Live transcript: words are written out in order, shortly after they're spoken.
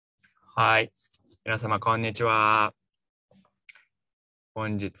はい。皆様、こんにちは。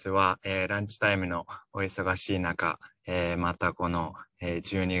本日は、ランチタイムのお忙しい中、またこの、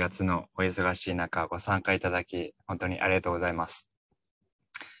12月のお忙しい中、ご参加いただき、本当にありがとうございます。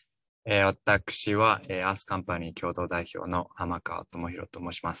私は、アースカンパニー共同代表の濱川知宏と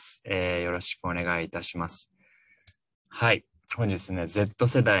申します。よろしくお願いいたします。はい。本日ね、Z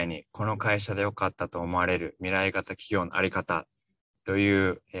世代にこの会社でよかったと思われる未来型企業のあり方とい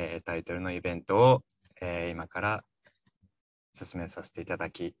う、タイトルのイベントを、今から進めさせていた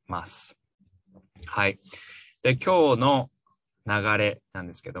だきます。はい。で、今日の流れなん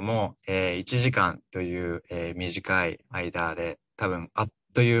ですけども、1時間という、短い間で多分あっ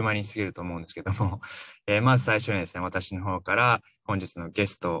という間に過ぎると思うんですけども、まず最初にですね、私の方から本日のゲ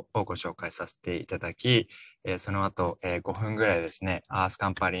ストをご紹介させていただき、その後、5分ぐらいですね、アースカ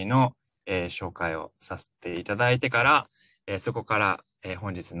ンパニーの、紹介をさせていただいてから、そこから、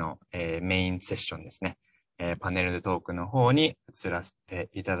本日の、メインセッションですね、パネルトークの方に移らせて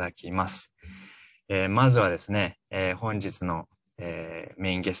いただきます。まずはですね、本日の、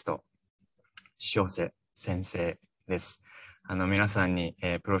メインゲスト、塩瀬先生です。皆さんに、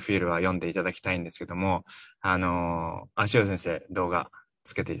プロフィールは読んでいただきたいんですけども、塩瀬先生、動画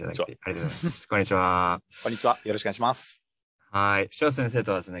つけていただいてありがとうございます。こんにちは。こんにちは。よろしくお願いします。はい。塩瀬先生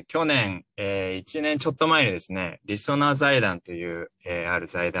とはですね、去年、1年ちょっと前にですね、リソナー財団という、ある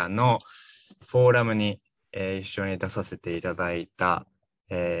財団のフォーラムに、一緒に出させていただいた、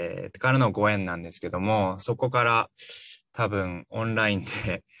からのご縁なんですけども、そこから多分オンライン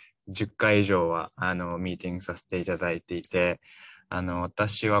で10回以上はミーティングさせていただいていて、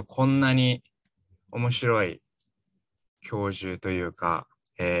私はこんなに面白い教授というか、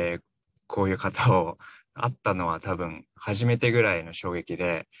こういう方を会ったのは多分初めてぐらいの衝撃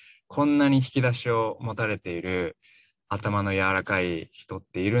で、こんなに引き出しを持たれている頭の柔らかい人っ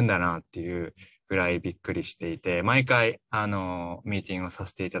ているんだなっていうぐらいびっくりしていて、毎回ミーティングをさ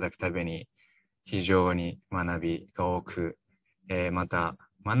せていただくたびに非常に学びが多く、また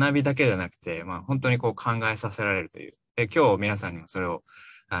学びだけじゃなくて、本当にこう考えさせられるという。で、今日皆さんにもそれを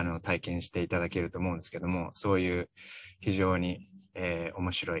体験していただけると思うんですけども、そういう非常に、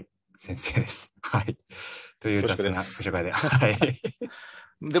面白い先生です。はい。という雑なご紹介で。はい。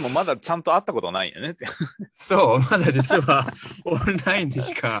でもまだちゃんと会ったことないよねって。そう、まだ実はオンラインで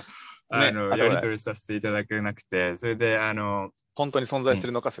しか、ね、やり取りさせていただけなくて、それで、本当に存在して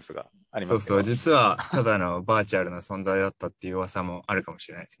るのか説がありますけど、そうそう、実はただのバーチャルな存在だったっていう噂もあるかもし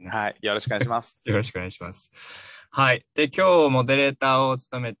れないですね。はい、よろしくお願いします。よろしくお願いします。はい。で、今日モデレーターを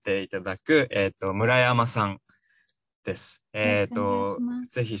務めていただく、村山さんです。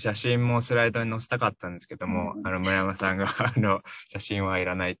ぜひ写真もスライドに載せたかったんですけども、村山さんが写真はい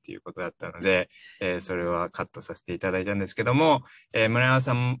らないっていうことだったので、それはカットさせていただいたんですけども、村山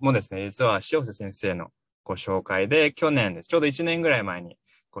さんもですね、実は塩瀬先生のご紹介で、去年です。ちょうど1年ぐらい前に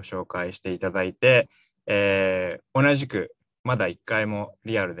ご紹介していただいて、同じくまだ1回も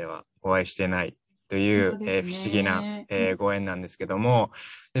リアルではお会いしてないという、不思議な、ご縁なんですけども、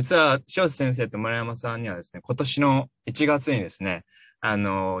実は塩瀬先生と村山さんにはですね、今年の1月にですね、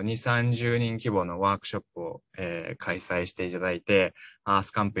2、30人規模のワークショップを、開催していただいて、アー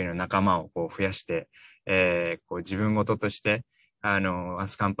スカンパニーの仲間をこう増やして、こう自分事として、アー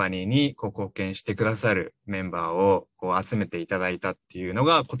スカンパニーにこう貢献してくださるメンバーをこう集めていただいたっていうの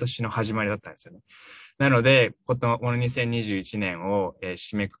が今年の始まりだったんですよね。なので、この2021年を、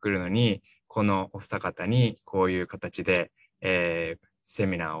締めくくるのに、このお二方にこういう形で、セ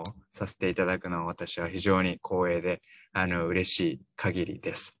ミナーをさせていただくのは私は非常に光栄で、嬉しい限り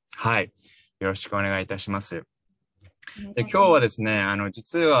です。はい。よろしくお願いいたします。で、今日はですね、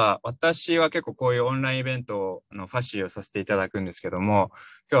実は私は結構こういうオンラインイベントのファシリをさせていただくんですけども、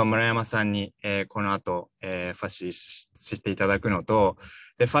今日は村山さんに、この後、ファシリしていただくのと、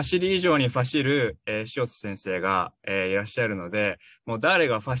で、ファシリ以上にファシる、塩瀬先生が、いらっしゃるので、もう誰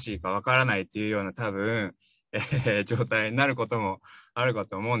がファシリかわからないっていうような多分、状態になることもあるか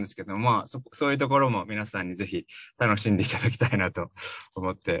と思うんですけども、そういうところも皆さんにぜひ楽しんでいただきたいなと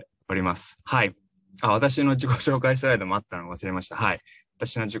思っております。はい。私の自己紹介スライドもあったのを忘れました。はい。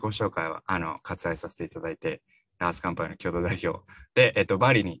私の自己紹介は、割愛させていただいて、アースカンパニーの共同代表で、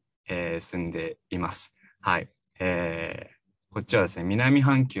バリに、住んでいます。はい。こっちはですね、南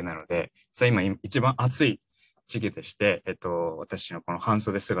半球なので、今一番暑い時期でして、私のこの半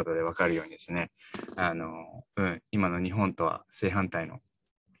袖姿でわかるようにですね、今の日本とは正反対の、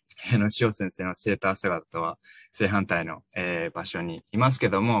塩先生のセーター姿とは正反対の、場所にいますけ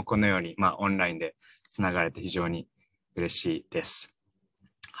ども、このように、オンラインでつながれて非常に嬉しいです。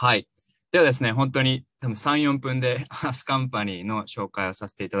はい。ではですね、本当に多分3、4分でアースカンパニーの紹介をさ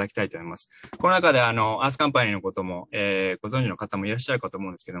せていただきたいと思います。この中でアースカンパニーのことも、ご存知の方もいらっしゃるかと思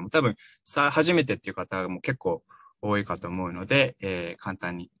うんですけども、多分初めてっていう方も結構多いかと思うので、簡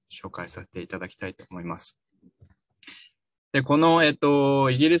単に紹介させていただきたいと思います。で、この、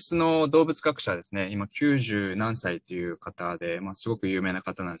イギリスの動物学者ですね、今90何歳という方で、すごく有名な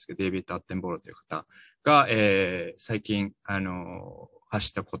方なんですけど、デイビッド・アッテンボロという方が、最近、発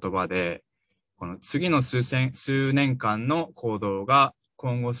した言葉で、この次の数年間の行動が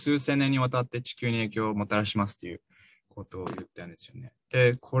今後数千年にわたって地球に影響をもたらしますということを言ったんですよね。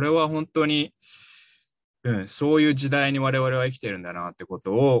で、これは本当に、そういう時代に我々は生きてるんだなってこ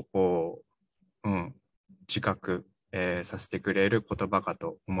とを、こう、自覚、させてくれる言葉か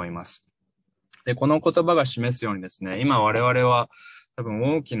と思います。で、この言葉が示すようにですね、今我々は多分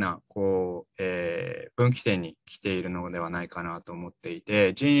大きな、分岐点に来ているのではないかなと思ってい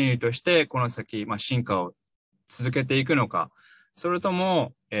て、人類としてこの先、進化を続けていくのか、それと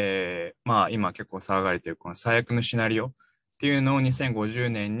も、今結構騒がれているこの最悪のシナリオっていうのを2050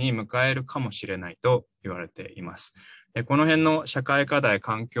年に迎えるかもしれないと言われています。で、この辺の社会課題、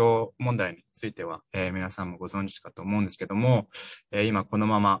環境問題については、皆さんもご存知かと思うんですけども、今この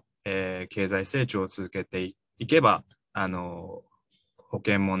まま、経済成長を続けていけば、保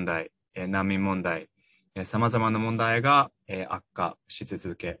険問題、難民問題、様々な問題が、悪化し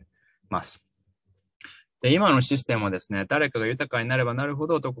続けます。で、今のシステムはですね、誰かが豊かになればなるほ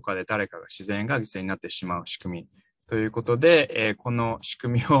ど、どこかで誰かが自然が犠牲になってしまう仕組みということで、この仕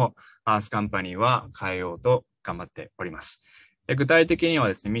組みをアースカンパニーは変えようと頑張っております。で、具体的には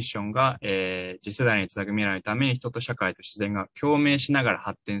ですね、ミッションが、次世代につなぐ未来のために人と社会と自然が共鳴しながら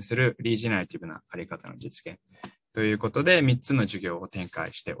発展するリージナリティブなあり方の実現ということで、3つの事業を展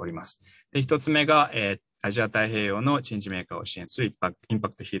開しております。で、1つ目が、アジア太平洋のチェンジメーカーを支援するインパ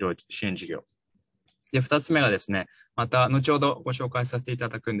クトヒーロー支援事業。で、2つ目がですね、また後ほどご紹介させていた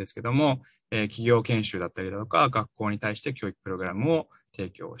だくんですけども、企業研修だったりだとか、学校に対して教育プログラムを提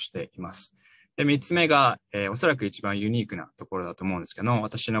供しています。で、3つ目が、おそらく一番ユニークなところだと思うんですけど、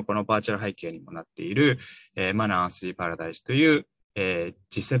私のこのバーチャル背景にもなっている、マナー3パラダイスという、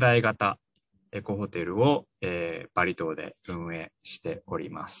次世代型エコホテルを、バリ島で運営しており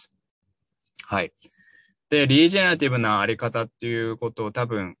ます。はい。で、リージェネラティブなあり方っていうことを多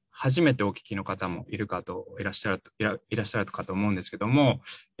分初めてお聞きの方もいらっしゃるかと思うんですけども、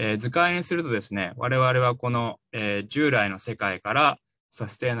図解にするとですね、我々はこの、従来の世界からサ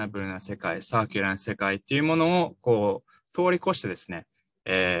ステイナブルな世界、サーキュラーな世界っていうものをこう通り越してですね、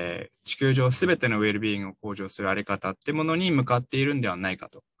地球上すべてのウェルビーイングを向上するあり方っていうものに向かっているんではないか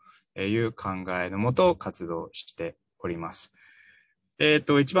という考えのもと活動しております。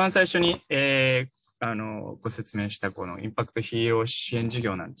一番最初に、ご説明したこのインパクトヒーロー支援事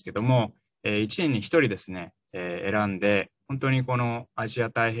業なんですけども、1年に1人ですね、選んで、本当にこのアジア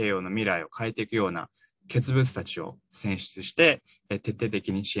太平洋の未来を変えていくような傑物たちを選出して、徹底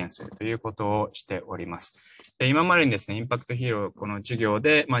的に支援するということをしております。今までにですね、インパクトヒーローこの事業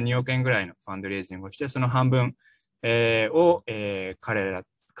で、2億円ぐらいのファンドレイジングをして、その半分、を、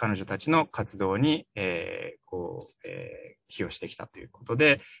彼女たちの活動に、寄与してきたということ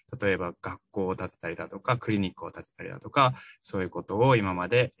で、例えば学校を建てたりだとか、クリニックを建てたりだとか、そういうことを今ま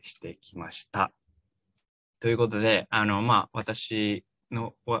でしてきました。ということで、私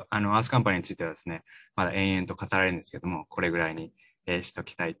の、アースカンパニーについてはですね、まだ延々と語られるんですけども、これぐらいに、しと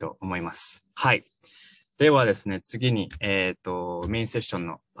きたいと思います。はい。ではですね、次に、メインセッション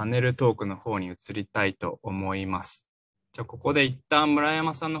のパネルトークの方に移りたいと思います。じゃあ、ここで一旦村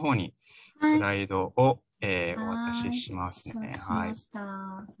山さんの方にスライドを、お渡ししますね。はい。しました。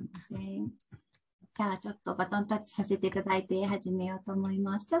すみません。じゃあ、ちょっとバトンタッチさせていただいて始めようと思い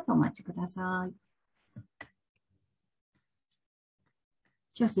ます。ちょっとお待ちください。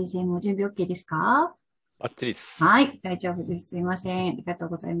塩先生も準備 OK ですか？バッチリです。はい、大丈夫です。すいません。ありがとう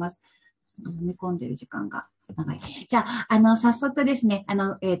ございます。読み込んでる時間が長い。じゃあ、早速ですね、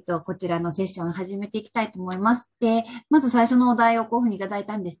こちらのセッションを始めていきたいと思います。で、まず最初のお題をこういうふうにいただい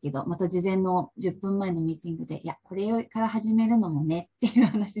たんですけど、また事前の10分前のミーティングで、いや、これから始めるのもね、っていう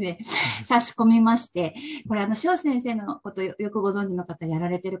話で差し込みまして、これ塩先生のことよくご存知の方やら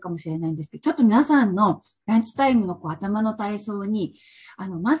れてるかもしれないんですけど、ちょっと皆さんのランチタイムの頭の体操に、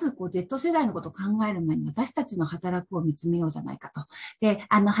まずZ 世代のことを考える前に私たちの働くを見つめようじゃないかと。で、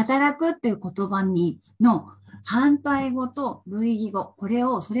働くっていう言葉の反対語と類義語、これ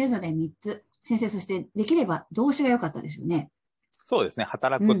をそれぞれ3つ。先生、そしてできれば動詞が良かったですよね。そうですね。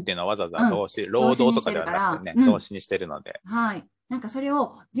働くっていうのはわざわざ動詞、労働とかではなくてね、動詞にしてるので。はい。なんかそれ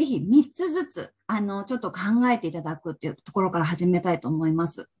をぜひ3つずつ、ちょっと考えていただくっていうところから始めたいと思いま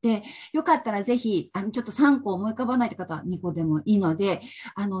す。で、よかったらぜひ、ちょっと3個思い浮かばないという方は2個でもいいので、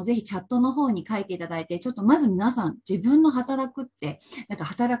ぜひチャットの方に書いていただいて、ちょっとまず皆さん、自分の働くって、なんか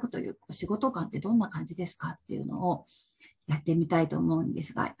働くという仕事感ってどんな感じですかっていうのをやってみたいと思うんで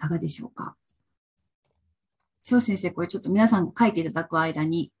すが、いかがでしょうか。塩先生、これちょっと皆さん書いていただく間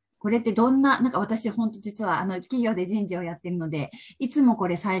に、これってどんな、なんか私本当実は企業で人事をやってるので、いつもこ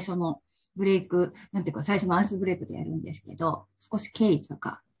れ最初のブレイク、なんていうか最初のアイスブレイクでやるんですけど、少し経緯と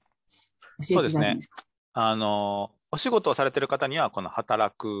か教えていただけますか。お仕事をされている方にはこの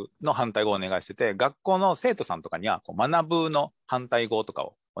働くの反対語をお願いしてて、学校の生徒さんとかにはこう学ぶの反対語とか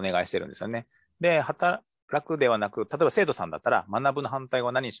をお願いしてるんですよね。で、働くではなく、例えば生徒さんだったら学ぶの反対語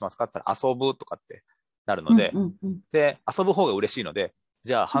は何にしますかって言ったら遊ぶとかってなるので、で、遊ぶ方が嬉しいので、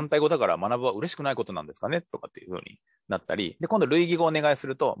じゃあ反対語だから学ぶは嬉しくないことなんですかねとかっていう風になったり、で、今度類義語をお願いす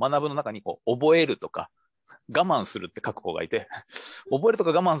ると、学ぶの中にこう覚えるとか我慢するって書く子がいて、覚えるとか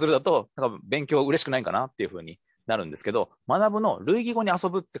我慢するだと、なんか勉強嬉しくないかなっていう風になるんですけど、学ぶの類義語に遊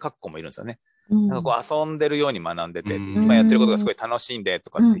ぶって書く子もいるんですよね。なんかこう遊んでるように学んでて、今やってることがすごい楽しいんでと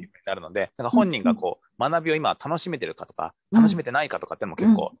かっていう風になるので、なんか本人がこう学びを今楽しめてるかとか、楽しめてないかとかっていうのも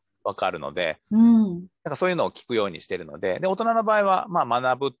結構わかるので、なんかそういうのを聞くようにしてるので、で、大人の場合は、まあ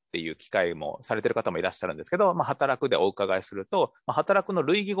学ぶっていう機会もされてる方もいらっしゃるんですけど、まあ働くでお伺いすると、まあ、働くの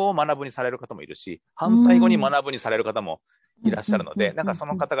類義語を学ぶにされる方もいるし、反対語に学ぶにされる方もいらっしゃるので、なんかそ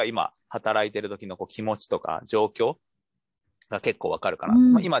の方が今働いてる時のこう気持ちとか状況が結構わかるかな。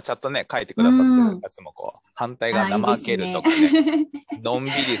まあ、今チャットね、書いてくださってるやつもこう、反対が怠けるとかね、のん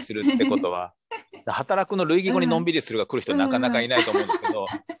びりするってことは、働くの類義語にのんびりするが来る人なかなかいないと思うんですけど、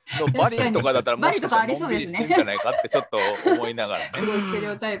バリとかだったらもしかしたらのんびりしてるんじゃないかってちょっと思いながらね。ステレ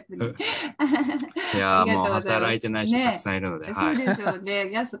オタイプに。いやもう働いてない人たくさんいるので。そうですよね。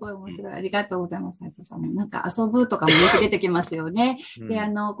いや、すごい面白い。ありがとうございます。斉藤さんも。なんか遊ぶとかもよく出てきますよね。で、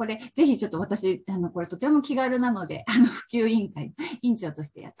これ、ぜひちょっと私、これとても気軽なので、普及委員会の委員長とし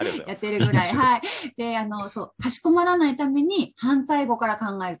てやってるぐらい。はい。で、そう、かしこまらないために反対語から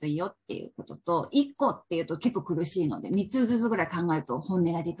考えるといいよっていうことと、1個っていうと結構苦しいので、3つずつぐらい考えると本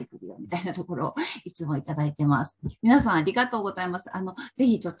音が出てくるよみたいなところをいつもいただいてます。皆さんありがとうございます。ぜ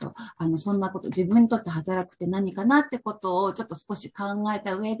ひちょっと、そんなこと、自分にとって働くって何かなってことをちょっと少し考え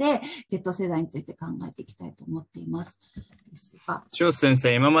た上で、Z 世代について考えていきたいと思っています。塩先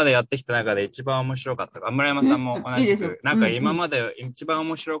生、今までやってきた中で一番面白かったか、村山さんも同じく、なんか今まで一番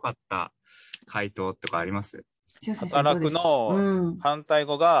面白かった回答とかあります？働くの反対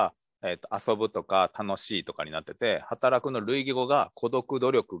語が、遊ぶとか楽しいとかになってて、働くの類義語が孤独、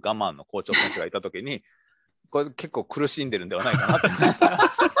努力、我慢の校長先生がいたときに、これ結構苦しんでるんではないかなって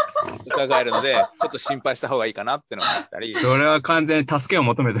伺えるので、ちょっと心配した方がいいかなってのがあったり。それは完全に助けを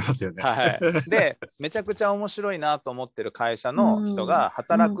求めてますよね。はい。で、めちゃくちゃ面白いなと思ってる会社の人が、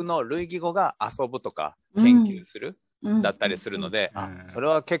働くの類義語が遊ぶとか研究する。だったりするので、それ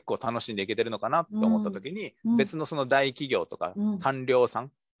は結構楽しんでいけてるのかなと思った時に、別のその大企業とか官僚さ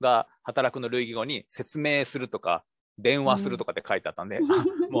んが働くの類義語に説明するとか電話するとかって書いてあったんで、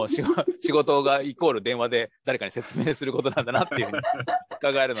もう仕事がイコール電話で誰かに説明することなんだなっていうふうに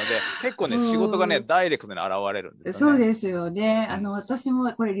伺えるので、結構ね、仕事がね、ダイレクトに現れるんですよね。そうですよね。私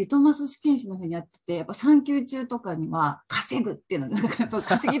もこれリトマス試験紙のふうにやってて、やっぱ産休中とかには稼ぐっていうのが、やっぱ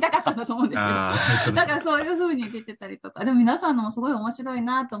稼ぎたかったんだと思うんですけど、だからそういうふうに出てたりとか、でも皆さんのもすごい面白い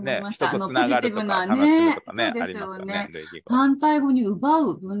なと思いました。ね、人とつながるとか楽しむとかね、ありますよね。反対語に奪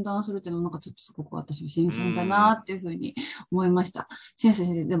う、分断するっていうのもなんかちょっとすごく私も新鮮だなっていうふうに思いました。先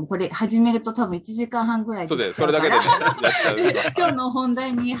生、でもこれ始めると多分1時間半ぐらいで。そうです。それだけでね。今日の本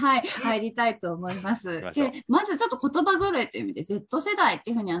題に、はい、入りたいと思います。で、まずちょっと言葉揃えという意味で Z 世代っ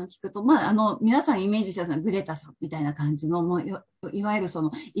ていうふうに聞くと、皆さんイメージしたそのグレタさんみたいな感じの、もういわゆるそ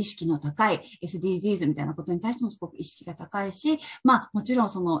の意識の高い SDGs みたいなことに対してもすごく意識が高いし、もちろん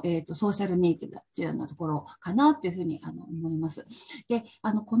その、ソーシャルネイティブだっていうようなところかなっていうふうに思います。で、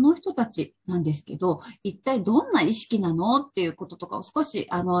この人たちなんですけど、一体どんな意識なのっていうこととかを少し、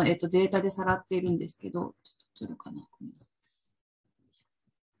データでさらっているんですけど、ちょっと映るかな。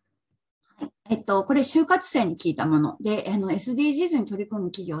これ、就活生に聞いたもので、SDGs に取り組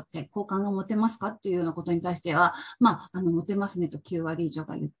む企業って好感が持てますかっていうようなことに対しては、持てますねと9割以上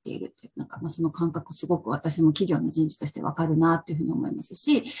が言っているっていう、なんか、その感覚すごく私も企業の人事としてわかるなっていうふうに思います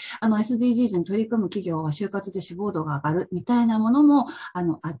し、SDGs に取り組む企業は就活で志望度が上がるみたいなものも、あ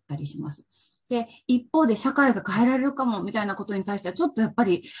ったりします。で、一方で社会が変えられるかもみたいなことに対しては、ちょっとやっぱ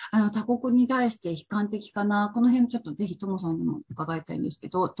り他国に対して悲観的かな。この辺ちょっとぜひともさんにも伺いたいんですけ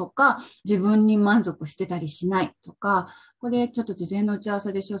ど、とか、自分に満足してたりしないとか、これちょっと事前の打ち合わ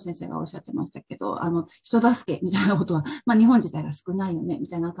せで塩先生がおっしゃってましたけど、人助けみたいなことは、日本自体が少ないよね、み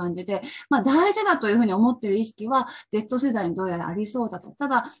たいな感じで、大事だというふうに思ってる意識は Z 世代にどうやらありそうだと。た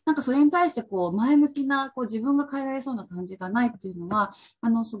だ、なんかそれに対して前向きな自分が変えられそうな感じがないっていうのは、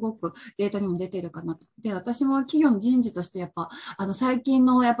すごくデータにも出てるかなと。で、私も企業の人事としてやっぱ、最近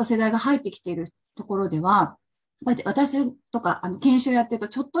のやっぱ世代が入ってきているところでは、私とか研修やってると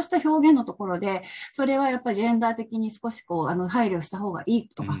ちょっとした表現のところで、それはやっぱりジェンダー的に少し配慮した方がいい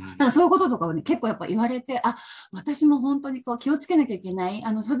とか、なんかそういうこととかをね、結構やっぱ言われて、私も本当に気をつけなきゃいけない、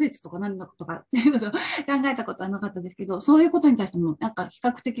差別とか何だとかっていうことを考えたことはなかったですけど、そういうことに対しても、なんか比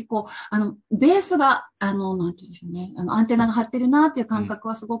較的ベースが、なんていうんでしょうね、アンテナが張ってるなっていう感覚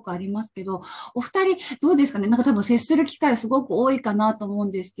はすごくありますけど、お二人どうですかね、なんか多分接する機会すごく多いかなと思う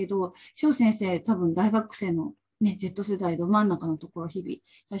んですけど、塩先生、多分大学生のZ 世代ど真ん中のところを日々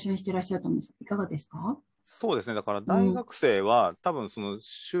対象にしてらっしゃると思うんです。いかがですか？そうですね。だから大学生は、多分その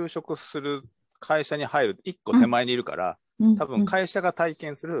就職する会社に入る1個手前にいるから、多分会社が体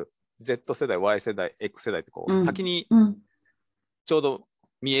験する Z 世代、Y 世代、X 世代って先にちょうど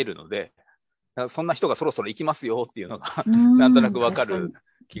見えるので、そんな人がそろそろ行きますよっていうのがなんとなく分かる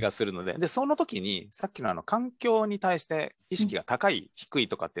気がするので、でその時にさっきの環境に対して意識が高い、低い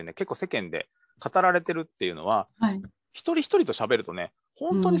とかってね、結構世間で語られてるっていうのは、一人一人と喋るとね、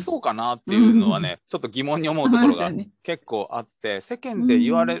本当にそうかなっていうのはね、ちょっと疑問に思うところが結構あって、世間で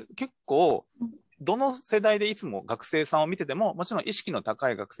言われる、結構どの世代でいつも学生さんを見てても、もちろん意識の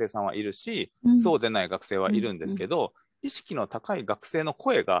高い学生さんはいるし、そうでない学生はいるんですけど、意識の高い学生の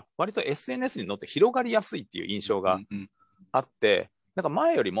声が割と SNS に乗って広がりやすいっていう印象があって、なんか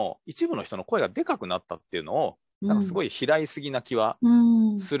前よりも一部の人の声がでかくなったっていうのを、なんかすごい開いすぎな気は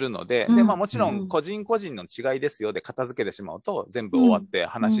するので、もちろん個人個人の違いですよで片付けてしまうと全部終わって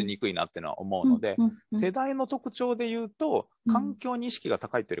話しにくいなっていうのは思うので、世代の特徴で言うと、環境に意識が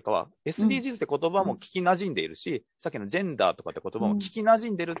高いというよりかは、SDGs って言葉も聞き馴染んでいるし、さっきのジェンダーとかって言葉も聞き馴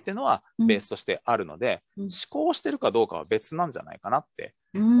染んでるっていうのはベースとしてあるので、思考してるかどうかは別なんじゃないかなって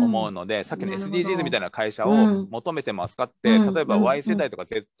思うので、さっきの SDGs みたいな会社を求めてますかって、例えば Y 世代とか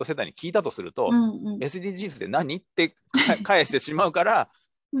Z 世代に聞いたとすると、SDGs って何って返してしまうから、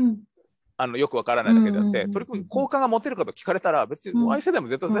よくわからないだけであって、取り組み好感が持てるかと聞かれたら、別に Y 世代も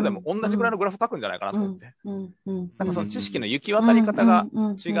Z 世代も同じぐらいのグラフ書くんじゃないかなと思って、なんかその知識の行き渡り方が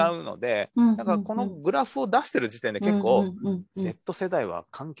違うので、なんかこのグラフを出してる時点で結構 Z 世代は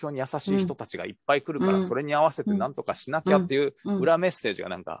環境に優しい人たちがいっぱい来るから、それに合わせて何とかしなきゃっていう裏メッセージが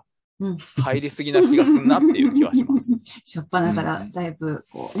なんか入りすぎな気がするなっていう気はします。しょっぱなからだいぶ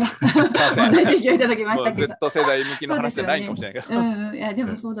提供いただきましたけど。Z 世代向きの話じゃないかもしれないけど。いやで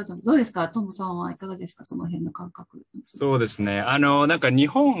もそうだと思う。どうですか、トムさんはいかがですか、その辺の感覚。そうですね。なんか日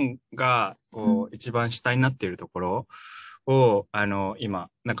本が一番下になっているところを今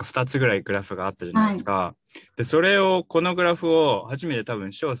なんか2つぐらいグラフがあったじゃないですか。でそれをこのグラフを初めて多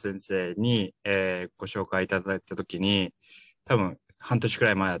分塩先生に、ご紹介いただいたときに、多分半年くら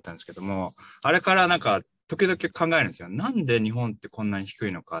い前だったんですけども、あれからなんか時々考えるんですよ。なんで日本ってこんなに低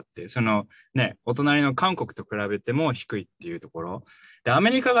いのかって、お隣の韓国と比べても低いっていうところ。で、アメ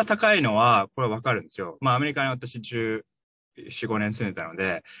リカが高いのは、これわかるんですよ。アメリカに私14、5年住んでたの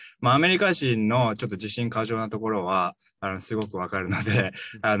で、アメリカ人のちょっと自信過剰なところは、すごくわかるので、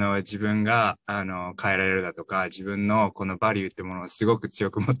自分が、変えられるだとか、自分のこのバリューってものをすごく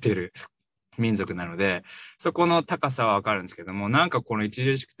強く持っている民族なので、そこの高さはわかるんですけども、なんかこの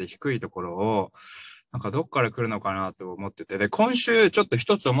著しくて低いところを、なんかどっから来るのかなと思ってて、で、今週ちょっと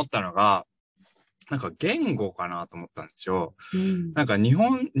一つ思ったのが、なんか言語かなと思ったんですよ。なんか日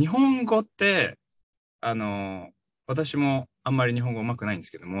本語って、私もあんまり日本語上手くないんで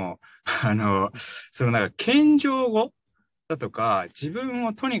すけども、なんか謙譲語だとか、自分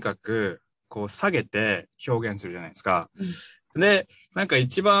をとにかく下げて表現するじゃないですか。で、なんか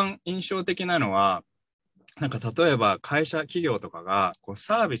一番印象的なのは、なんか例えば企業とかが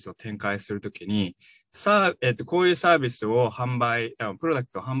サービスを展開するときに、こういうサービスをプロダク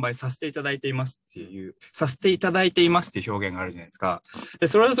トを販売させていただいていますっていう表現があるじゃないですか。で、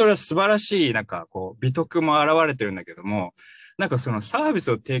それは素晴らしい、なんか美徳も現れてるんだけども、なんかそのサービス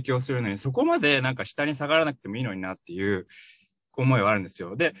を提供するのにそこまでなんか下に下がらなくてもいいのになっていう思いはあるんです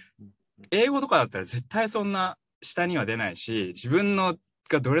よ。で、英語とかだったら絶対そんな下には出ないし、自分の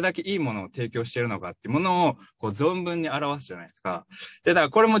がどれだけいいものを提供しているのかっていうものを存分に表すじゃないですか。で、だから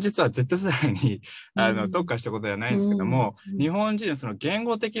これも実は Z 世代に特化したことではないんですけども、日本人のその言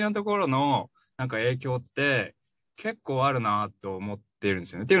語的なところのなんか影響って結構あるなと思っているんで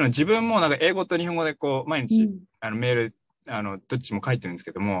すよね。っていうのは自分もなんか英語と日本語でこう毎日メールどっちも書いてるんです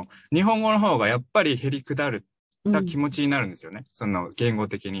けども、日本語の方がやっぱりへりくだった気持ちになるんですよね。その言語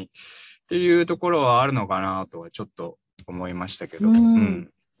的に。っていうところはあるのかなとはちょっと思いましたけど。い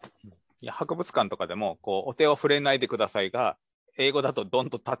や博物館とかでもこうお手を触れないでくださいが英語だとドン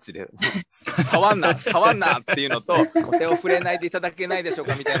とタッチで触んなっていうのとお手を触れないでいただけないでしょう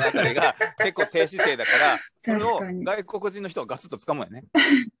かみたいなあたりが結構低姿勢だからそれを外国人の人はガツッと掴むよね。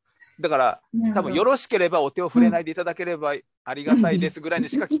だから多分よろしければお手を触れないでいただければありがたいですぐらいに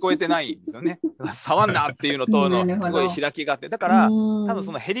しか聞こえてないんですよね。触んなっていうのとのすごい開きがあって、だから多分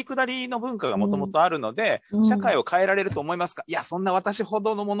そのへりくだりの文化がもともとあるので社会を変えられると思いますか、いやそんな私ほ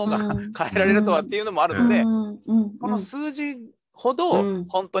どのものが変えられるとはっていうのもあるので、この数字ほど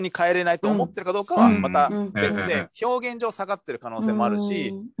本当に変えれないと思ってるかどうかはまた別で表現上下がってる可能性もある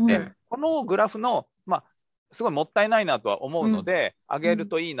し、でこのグラフのすごいもったいないなとは思うので上げる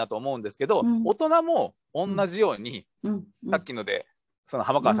といいなと思うんですけど、大人も同じようにさっきのでその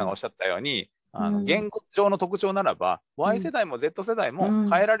濱川さんがおっしゃったように言語上の特徴ならば Y 世代も Z 世代も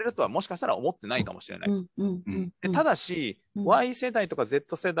変えられるとはもしかしたら思ってないかもしれない。でただし Y 世代とか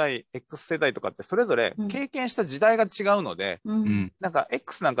Z 世代 X 世代とかってそれぞれ経験した時代が違うので、なんか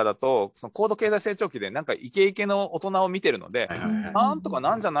X なんかだとその高度経済成長期でなんかイケイケの大人を見てるのでなんとか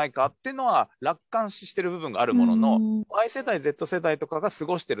なんじゃないかっていうのは楽観視してる部分があるものの、Y 世代 Z 世代とかが過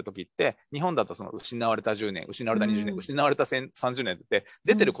ごしてる時って日本だとその失われた10年失われた20年失われた30年って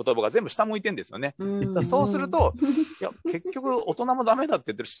出てる言葉が全部下向いてんですよね。そうするといや結局大人もダメだって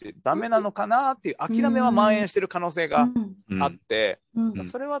言ってるしダメなのかなっていう諦めは蔓延してる可能性があって、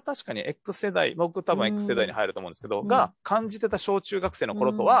それは確かに X 世代僕多分 X 世代に入ると思うんですけど、が感じてた小中学生の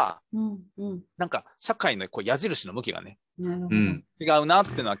頃とはなんか社会のこう矢印の向きがね、違うなっ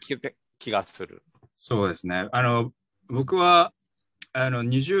ていうのは気がする。そうですね。僕は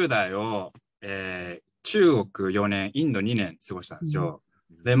20代を、中国4年インド2年過ごしたんですよ。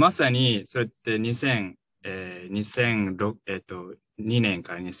でまさにそれって2002年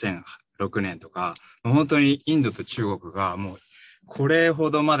から2006年とか本当にインドと中国がもうこれ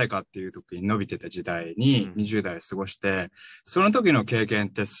ほどまでかっていう時に伸びてた時代に20代を過ごして、その時の経験っ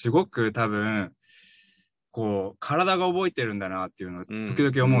てすごく多分こう体が覚えてるんだなっていうのを時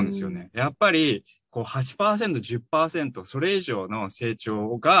々思うんですよね。やっぱりこう 8%、10% それ以上の成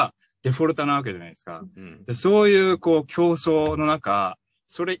長がデフォルトなわけじゃないですか。でそういうこう競争の中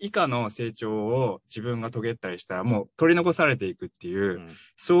それ以下の成長を自分が遂げたりしたらもう取り残されていくっていう、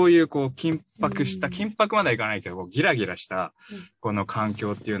そういうこう緊迫まではいかないけどギラギラしたこの環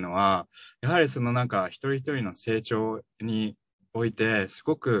境っていうのはやはりそのなんか一人一人の成長においてす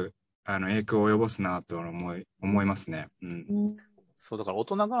ごく影響を及ぼすなと思いますね。そうだから大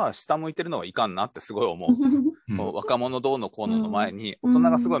人が下向いてるのはいかんなってすごい思う。若者どうのこうのの前に大人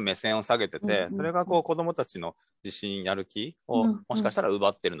がすごい目線を下げてて、それがこう子どもたちの自信やる気をもしかしたら奪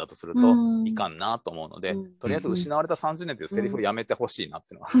ってるんだとするといかんなと思うので、とりあえず失われた30年というセリフをやめてほしいなっ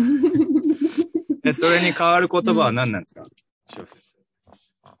ていうのは。それに変わる言葉は何なんですか、塩先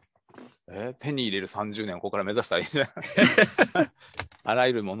生。手に入れる30年をここから目指したらいいんじゃない。あら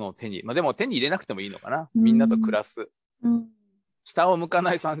ゆるものを手に、でも手に入れなくてもいいのかな。みんなと暮らす。下を向か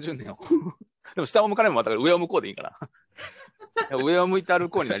ない30年を。でも下を向かないもまた上を向こうでいいかな。上を向いて歩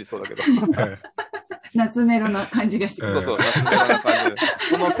こうになりそうだけど。夏メロな感じがしてくる。そう、夏メロな感じで。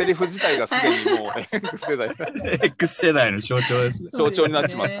このセリフ自体がすでにもう X 世代の象徴ですね。象徴になっ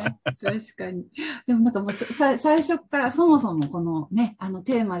ちまった。確かに。でもなんかもう最初からそもそもこのね、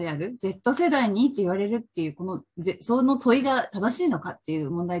テーマである Z 世代にって言われるっていう、その問いが正しいのかってい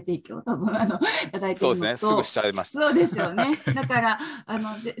う問題提起を多分いただいてるのと。そうですね、すぐしちゃいました。そうですよね。だから、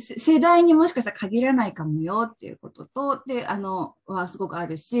世代にもしかしたら限らないかもよっていうことと、で、はすごくあ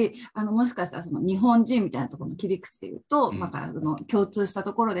るし、もしかしたらその日本人みたいなところの切り口で言うと、共通した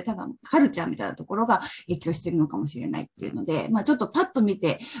ところでただカルチャーみたいなところが影響しているのかもしれないっていうので、ちょっとパッと見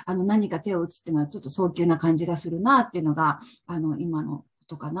て何か手を打つっていうのはちょっと早急な感じがするなっていうのが今のこ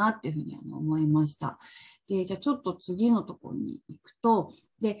とかなっていうふうに思いました。で、じゃあちょっと次のところに行くと、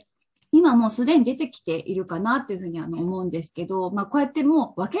で今もうすでに出てきているかなっていうふうに思うんですけど、こうやって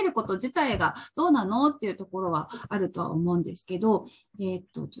もう分けること自体がどうなのっていうところはあるとは思うんですけど、ち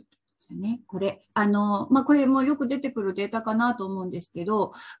ょっとね、これ、これもよく出てくるデータかなと思うんですけ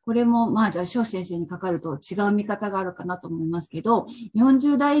ど、これも、じゃあ、翔先生にかかると違う見方があるかなと思いますけど、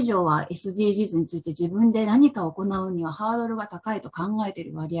40代以上は SDGs について自分で何か行うにはハードルが高いと考えてい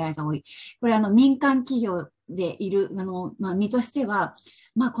る割合が多い。これ、民間企業でいる、身としては、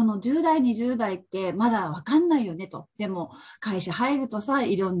この10代、20代ってまだわかんないよねと。でも、会社入るとさ、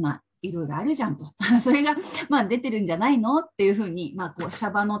いろんないろいろあるじゃんと。それが、まあ、出てるんじゃないのっていうふうに、まあ、こう、シ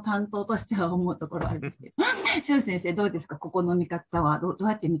ャバの担当としては思うところあるんですけど、塩先生、どうですか、ここの見方はどう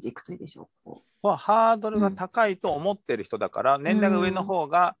やって見ていくといいでしょうか。ハードルが高いと思ってる人だから、年代が上の方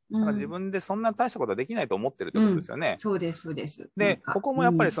が、なんか自分でそんな大したことはできないと思ってるってことですよね。そうです、そうです。で、ここもや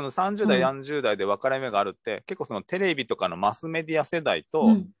っぱりその30代、40代で分かれ目があるって、結構そのテレビとかのマスメディア世代と、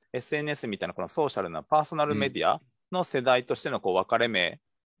SNS みたいなこのソーシャルなパーソナルメディアの世代としてのこう分かれ目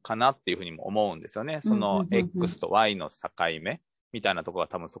かなっていうふうにも思うんですよね。その X と Y の境目みたいなところが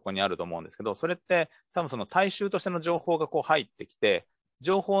多分そこにあると思うんですけど、それって多分その大衆としての情報がこう入ってきて、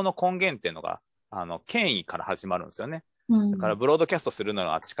情報の根源っていうのが権威から始まるんですよね。だからブロードキャストするの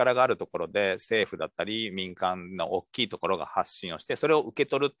は力があるところで、政府だったり民間の大きいところが発信をして、それを受け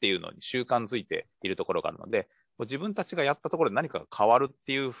取るっていうのに習慣づいているところがあるので、自分たちがやったところで何かが変わるっ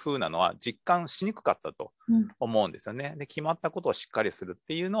ていう風なのは実感しにくかったと思うんですよね。で、決まったことをしっかりするっ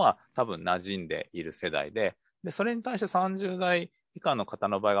ていうのは多分馴染んでいる世代で、それに対して30代以下の方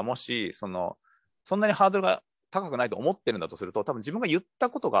の場合がもしそんなにハードルが高くないと思ってるんだとすると、多分自分が言っ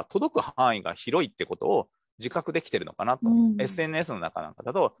たことが届く範囲が広いってことを自覚できてるのかなと思うんです。SNS の中なんか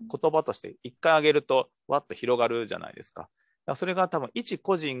だと言葉として一回上げるとわっと広がるじゃないですか。それが多分一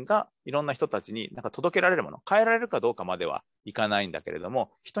個人がいろんな人たちになんか届けられるもの、変えられるかどうかまではいかないんだけれど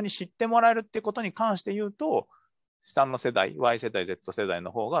も、人に知ってもらえるっていうことに関して言うと、下の世代、Y 世代、Z 世代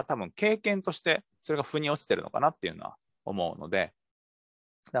の方が多分経験としてそれが腑に落ちてるのかなっていうのは思うので、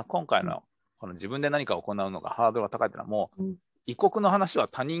だから今回のこの自分で何かを行うのがハードルが高いというのはもう、異国の話は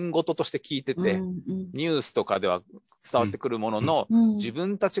他人事として聞いてて、ニュースとかでは伝わってくるものの、自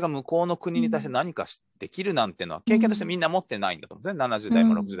分たちが向こうの国に対して何かできるなんていうのは経験としてみんな持ってないんだと思うんですね。70代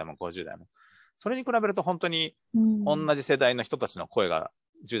も60代も50代も。それに比べると本当に同じ世代の人たちの声が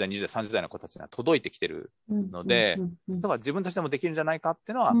10代、20代、30代の子たちには届いてきてるので、だから自分たちでもできるんじゃないかっ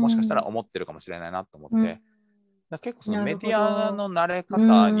ていうのはもしかしたら思ってるかもしれないなと思って。結構そのメディアの慣れ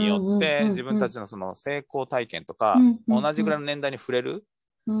方によって自分たちのその成功体験とか同じぐらいの年代に触れる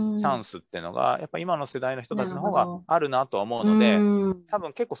チャンスっていうのがやっぱ今の世代の人たちの方があるなとは思うので、多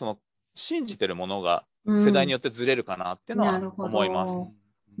分結構その信じてるものが世代によってずれるかなっていうのは思います。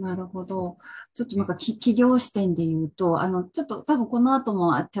なるほど。ちょっとなんか企業視点で言うと、ちょっと多分この後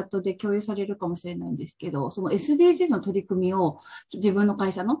もチャットで共有されるかもしれないんですけど、その SDGs の取り組みを自分の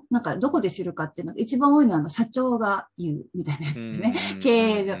会社の、なんかどこで知るかっていうのが一番多いのは社長が言うみたいなやつですね。経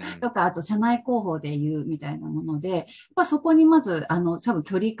営とか、あと社内広報で言うみたいなもので、やっぱそこにまず、多分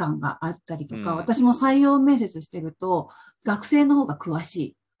距離感があったりとか、私も採用面接してると、学生の方が詳し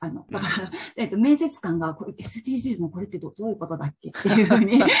い。だから、面接官がこれ SDGs のこれってどういうことだっけっていうふう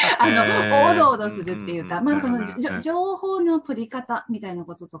に、おどおどするっていうか、まあ、その情報の取り方みたいな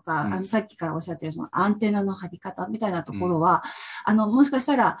こととか、さっきからおっしゃってるそのアンテナの張り方みたいなところは、もしかし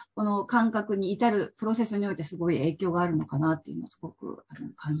たら、この感覚に至るプロセスにおいてすごい影響があるのかなっていうのをすごく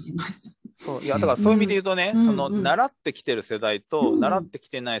感じました。そう、いや、だからそういう意味で言うとね、その、習ってきてる世代と、習ってき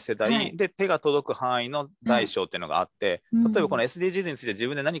てない世代で手が届く範囲の大小っていうのがあって、例えばこの SDGs について自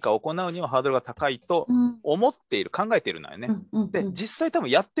分で何か行うにはハードルが高いと思っている、考えているのよね。で、実際多分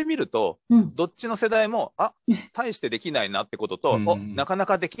やってみると、どっちの世代も、大してできないなってことと、なかな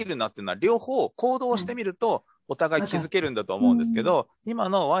かできるなっていうのは、両方行動してみると、お互い気づけるんだと思うんですけど、今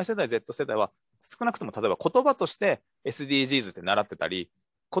の Y 世代、Z 世代は、少なくとも例えば言葉として SDGs って習ってたり、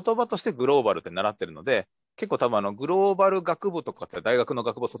言葉としてグローバルって習ってるので、結構多分グローバル学部とかって大学の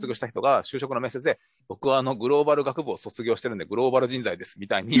学部を卒業した人が就職の面接で、僕はグローバル学部を卒業してるんでグローバル人材ですみ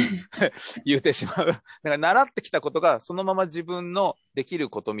たいに言うてしまう。だから習ってきたことがそのまま自分のできる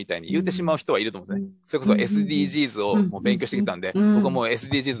ことみたいに言うてしまう人はいると思うんですね。それこそ SDGs をもう勉強してきたんで、僕はもう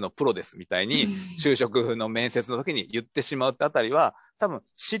SDGs のプロですみたいに就職の面接の時に言ってしまうってあたりは、多分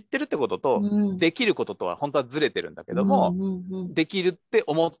知ってるってこととできることとは本当はずれてるんだけども、できるって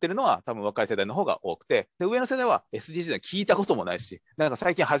思ってるのは多分若い世代の方が多くて、で上の世代は SDGs は聞いたこともないし、なんか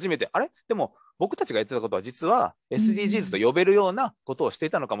最近初めてでも僕たちが言ってたことは実は SDGs と呼べるようなことをしてい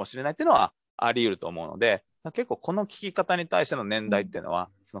たのかもしれないっていうのはあり得ると思うので、結構この聞き方に対しての年代っていうのは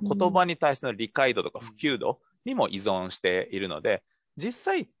その言葉に対しての理解度とか普及度にも依存しているので、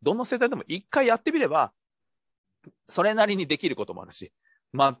実際どの世代でも一回やってみればそれなりにできることもあるし、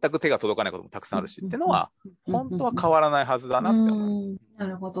全く手が届かないこともたくさんあるしっていうのは本当は変わらないはずだなって思う。な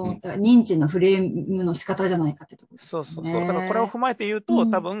るほど。認知のフレームの仕方じゃないかってところですね。そう。だからこれを踏まえて言うと、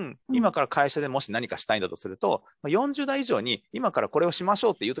多分今から会社でもし何かしたいんだとすると、40代以上に今からこれをしまし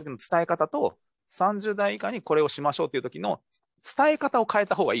ょうっていう時の伝え方と、30代以下にこれをしましょうっていう時の伝え方を変え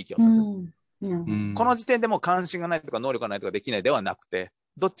た方がいい気がする。この時点でも関心がないとか能力がないとかできないではなくて、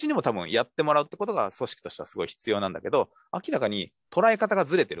どっちにも多分やってもらうってことが組織としてはすごい必要なんだけど、明らかに捉え方が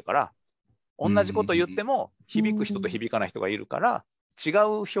ずれてるから、同じこと言っても響く人と響かない人がいるから、違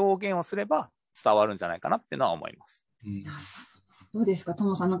う表現をすれば伝わるんじゃないかなっていうのは思います。どうですか、と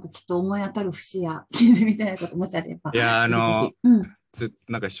もさん、なんかきっと思い当たる節やみたいなこともしあれば。いや、なん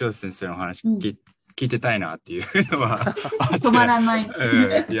か塩瀬先生の話聞いてたいなっていうのは止まらない。い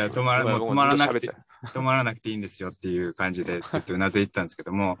や、止まらなくていいんですよっていう感じでずっとうなずいてたんですけ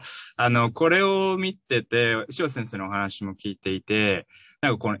ども、これを見てて、塩先生のお話も聞いていて、な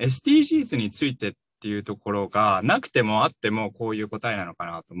んかこの SDGs についてっていうところがなくてもあってもこういう答えなのか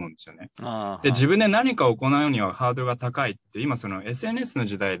なと思うんですよね。で、自分で何かを行うにはハードルが高いって、今その SNS の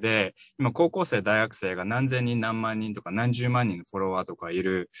時代で、今高校生、大学生が何千人、何万人とか何十万人のフォロワーとかい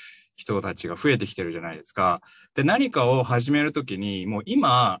る人たちが増えてきてるじゃないですか。で、何かを始めるときに、もう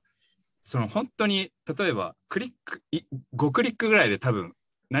今、その本当に、例えば5クリックぐらいで多分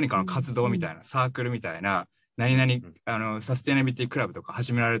何かの活動みたいな、サークルみたいな、何々、サステナビリティクラブとか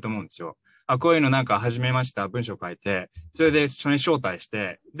始められると思うんですよ。こういうのなんか始めました、文章書いて、それでそれに招待し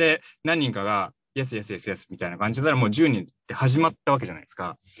て、で、何人かが、イエスイエスイエスイエスみたいな感じだったらもう10人って始まったわけじゃないです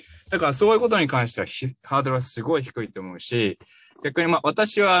か。だからそういうことに関してはハードルはすごい低いと思うし、逆に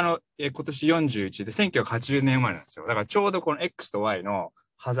私は今年41で1980年生まれなんですよ。だからちょうどこの X と Y の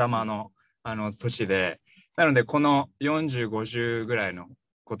狭間の年で、なのでこの40、50ぐらいの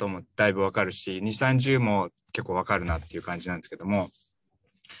こともだいぶわかるし、2、30も結構わかるなっていう感じなんですけども、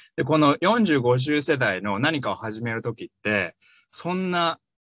で、この40、50世代の何かを始めるときって、そんな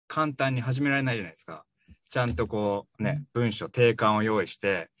簡単に始められないじゃないですか。ちゃんとこうね、文書、定款を用意し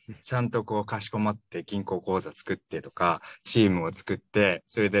て、ちゃんとこうかしこまって銀行口座作ってとか、チームを作って、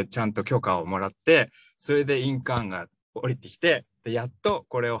それでちゃんと許可をもらって、それで印鑑が降りてきて、で、やっと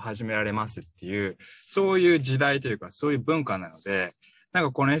これを始められますっていう、そういう時代というか、そういう文化なので、なん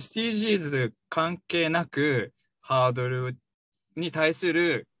かこの SDGs 関係なく、ハードルに対す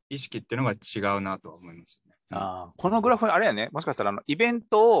る意識っていうのが違うなとは思いますよね。このグラフ、あれやね、もしかしたらイベン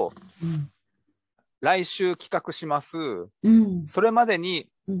トを来週企画します。それまでに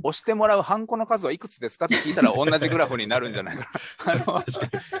押してもらうハンコの数はいくつですかって聞いたら同じグラフになるんじゃないかな。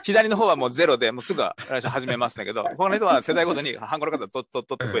左の方はもう0でもうすぐ来週始めますんだけど、この人は世代ごとにハンコの数がとっとっ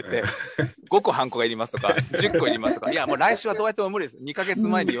とっと増えて、5個ハンコがいりますとか、10個いりますとか、いやもう来週はどうやっても無理です。2ヶ月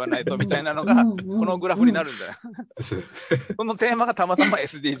前に言わないとみたいなのが、このグラフになるんじゃないそのテーマがたまたま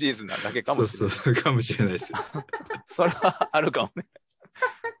SDGs なだけかもしれない。そうかもしれないですよ。それはあるかもね。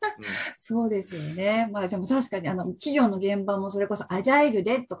そうですよね。まあでも確かに企業の現場もそれこそアジャイル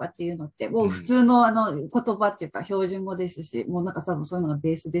でとかっていうのってもう普通の言葉っていうか標準語ですし、もうなんか多分そういうのが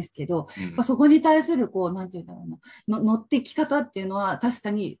ベースですけど、そこに対するこうなんていうんだろうな、乗ってき方っていうのは確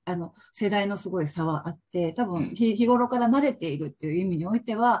かに世代のすごい差はあって、多分日頃から慣れているっていう意味におい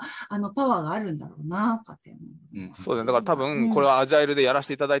てはパワーがあるんだろうなって。そうだね。だから多分これはアジャイルでやらせ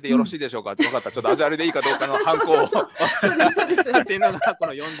ていただいてよろしいでしょうかって分かったらちょっとアジャイルでいいかどうかのハンコをっていうのがこ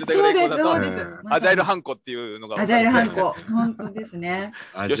の40代ぐらい以降だとアジャイルハンコっていうのがアジャイルハンコ本当ですね。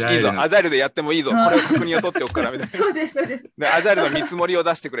よしいいぞアジャイルでやってもいいぞこれを確認を取っておくからみたいな。そうですそうです。でアジャイルの見積もりを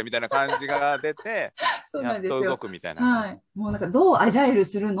出してくれみたいな感じが出てやっと動くみたいな。はい。もうなんかどうアジャイル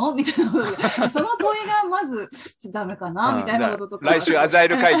するのみたいなことでその問いがまずちょっとダメかなみたいなこととか。来週アジャイ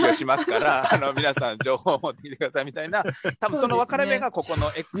ル会議をしますから皆さん情報を持ってきてくださいみたいな。多分その分かれ目がここの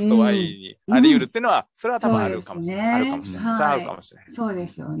X と Y にあり得るっていうのはそれは多分あるかもしれない。あるかもしれない。あるかもしれない。そうで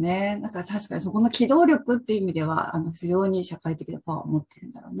すよね。なんか確かにそこの機動力っていう意味では非常に社会的なパワーを持ってる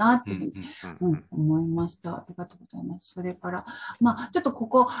んだろうなっていうふうに思いました。ありがとうございます。それからちょっとこ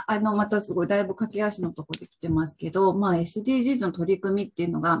こまたすごいだいぶ駆け足のところで来てますけど、SDGs の取り組みっていう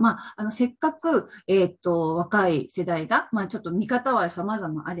のがせっかく若い世代がちょっと見方は様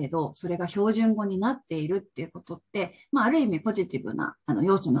々あれど、それが標準語になっているっていうことって、ある意味ポジティブな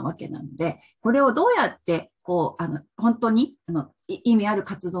要素なわけなので、これをどうやってこう本当に意味ある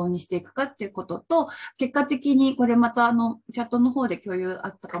活動にしていくかっていうことと、結果的にこれまたチャットの方で共有あ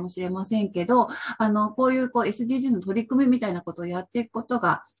ったかもしれませんけど、こういうSDGs の取り組みみたいなことをやっていくこと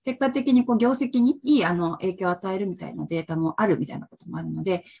が結果的に業績にいい影響を与えるみたいなデータもあるみたいなこともあるの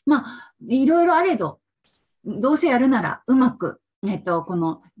で、いろいろあれどどうせやるならうまくこ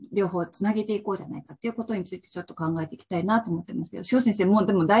の両方つなげていこうじゃないかっていうことについてちょっと考えていきたいなと思ってますけど、塩先生も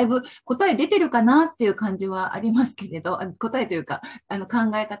でもだいぶ答え出てるかなっていう感じはありますけれど、答えというか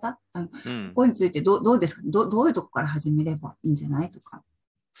考え方ここについてどうですか、どういうとこから始めればいいんじゃないとか。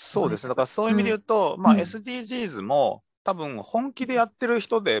そうですね。だからそういう意味で言うと、SDGs も多分本気でやってる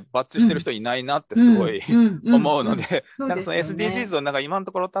人でバッチしてる人いないなってすごい思うので、なんかその SDGs をなんか今の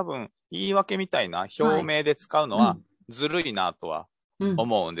ところ多分言い訳みたいな表明で使うのはずるいなとは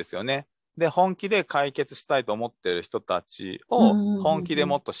思うんですよね。で、本気で解決したいと思っている人たちを本気で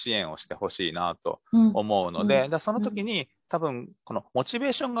もっと支援をしてほしいなと思うので、その時に多分このモチベ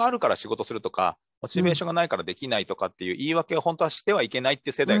ーションがあるから仕事するとか、モチベーションがないからできないとかっていう言い訳を本当はしてはいけないって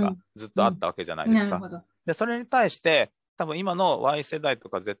いう世代がずっとあったわけじゃないですか。で、それに対して多分今の Y 世代と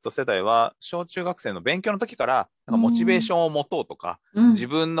か Z 世代は小中学生の勉強の時からなんかモチベーションを持とうとか、自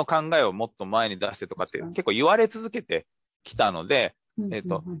分の考えをもっと前に出してとかって結構言われ続けてきたので、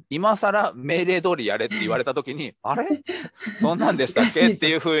今更命令通りやれって言われた時にあれそんなんでしたっけって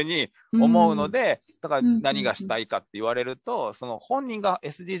いうふうに思うので、だから何がしたいかって言われると、その本人が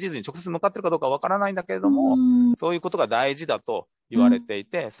SDGs に直接向かってるかどうかわからないんだけれども、そういうことが大事だと言われてい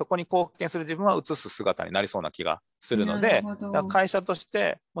て、そこに貢献する自分は映す姿になりそうな気がするので、だから会社とし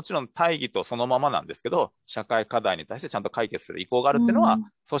てもちろん大義とそのままなんですけど、社会課題に対してちゃんと解決する意向があるっていうのは、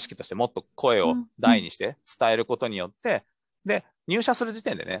組織としてもっと声を大にして伝えることによって、で入社する時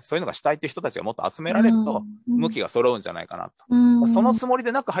点でね、そういうのがしたいっていう人たちがもっと集められると、向きが揃うんじゃないかなと。そのつもり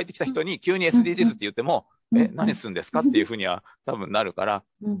で中入ってきた人に急に SDGs って言っても、何するんですかっていうふうには多分なるから、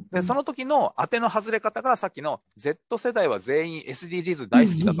でその時の当ての外れ方がさっきの Z 世代は全員 SDGs 大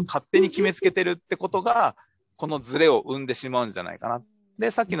好きだと勝手に決めつけてるってことが、このズレを生んでしまうんじゃないかな。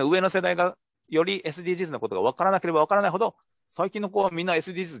で、さっきの上の世代がより SDGs のことが分からなければ分からないほど、最近の子はみんな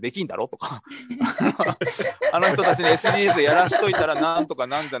SDGs できんだろとかあの人たちに SDGs やらしといたらなんとか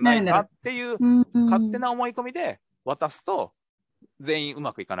なんじゃないかっていう勝手な思い込みで渡すと全員う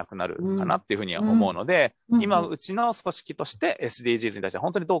まくいかなくなるかなっていうふうには思うので、今うちの組織として SDGs に対して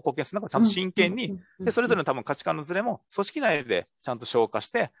本当にどう貢献するのかちゃんと真剣に、でそれぞれの多分価値観のズレも組織内でちゃんと消化し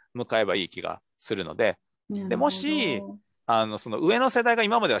て向かえばいい気がするので、でもしその上の世代が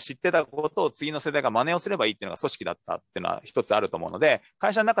今までは知ってたことを次の世代が真似をすればいいっていうのが組織だったっていうのは一つあると思うので、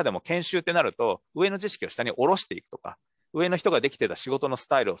会社の中でも研修ってなると上の知識を下に下ろしていくとか、上の人ができてた仕事のス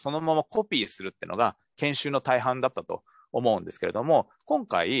タイルをそのままコピーするっていうのが研修の大半だったと思うんですけれども、今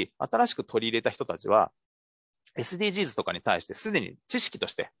回新しく取り入れた人たちは SDGs とかに対してすでに知識と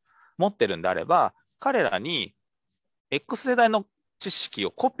して持ってるんであれば、彼らに X 世代の知識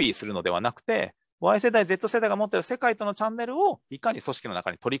をコピーするのではなくて、Y 世代、Z 世代が持っている世界とのチャンネルをいかに組織の中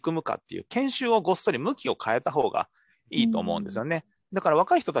に取り組むかっていう研修をごっそり向きを変えた方がいいと思うんですよね。だから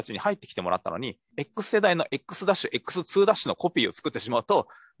若い人たちに入ってきてもらったのに、X 世代の X ダッシュ、X2 ダッシュのコピーを作ってしまうと、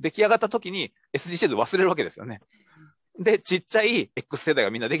出来上がった時に SDGs 忘れるわけですよね。で、ちっちゃい X 世代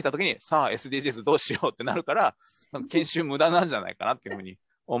がみんなできた時に、さあ SDGs どうしようってなるから、研修無駄なんじゃないかなっていうふうに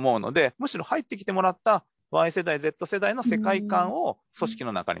思うので、むしろ入ってきてもらったY 世代、Z 世代の世界観を組織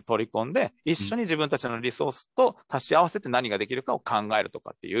の中に取り込んで、一緒に自分たちのリソースと足し合わせて何ができるかを考えると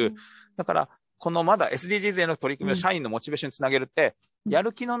かっていう。だから、このまだ SDGs への取り組みを社員のモチベーションにつなげるって、や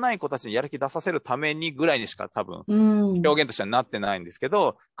る気のない子たちにやる気出させるためにぐらいにしか多分、表現としてはなってないんですけ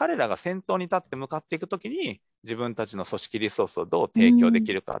ど、彼らが先頭に立って向かっていくときに、自分たちの組織リソースをどう提供で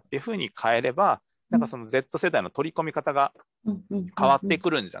きるかっていうふうに変えれば、なんかその Z 世代の取り込み方が変わってく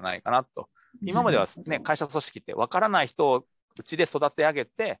るんじゃないかなと。今まではね、会社組織って分からない人をうちで育て上げ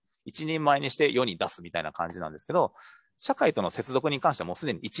て一人前にして世に出すみたいな感じなんですけど、社会との接続に関してはもうす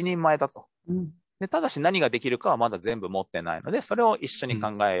でに一人前だと。でただし何ができるかはまだ全部持ってないので、それを一緒に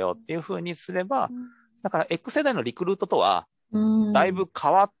考えようっていうふうにすれば、だから X 世代のリクルートとはだいぶ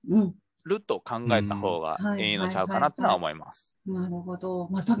変わると考えた方がいいのちゃうかなってのは思います。なるほど。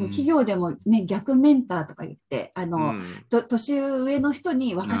まあ多分企業でもね、逆メンターとか言って、年上の人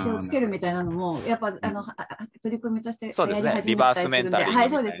に若手をつけるみたいなのも、やっぱ取り組みとしてやり始めたりするんで、リバースメンタリングみたいな、はい、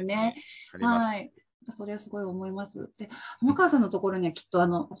そうですね。はい。それはすごい思います。で、濱川さんのところにはきっと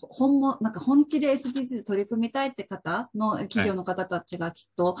なんか本気で SDGs 取り組みたいって方の企業の方たちがきっ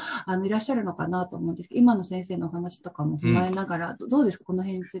といらっしゃるのかなと思うんですけど、今の先生のお話とかも踏まえながら、どうですか、この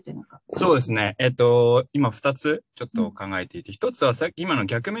辺についてなんか。そうですね。今2つちょっと考えていて、1つはさっき今の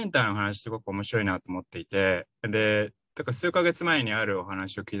逆メンターの話すごく面白いなと思っていて、で、だから数ヶ月前にあるお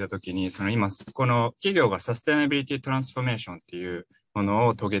話を聞いたときに、今、この企業がサステナビリティトランスフォーメーションっていうもの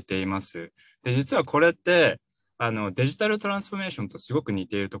を遂げています。で、実はこれって、デジタルトランスフォーメーションとすごく似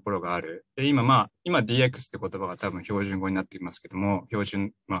ているところがある。で、今 DX って言葉が多分標準語になっていますけども、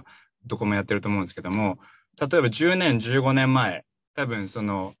どこもやってると思うんですけども、例えば10年、15年前、多分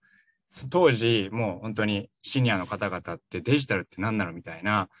当時、もう本当にシニアの方々ってデジタルって何なのみたい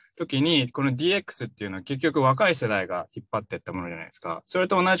な時に、この DX っていうのは結局若い世代が引っ張っていったものじゃないですか。それ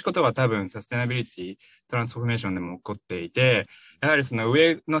と同じことが多分サステナビリティ、トランスフォーメーションでも起こっていて、やはりその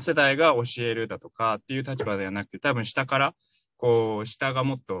上の世代が教えるだとかっていう立場ではなくて、多分下から、下が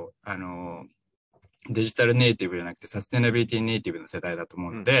もっと、デジタルネイティブじゃなくてサステナビリティネイティブの世代だと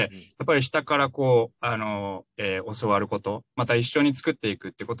思うので、やっぱり下からこう、教わること、また一緒に作っていく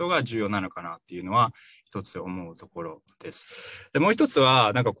ってことが重要なのかなっていうのは一つ思うところです。で、もう一つ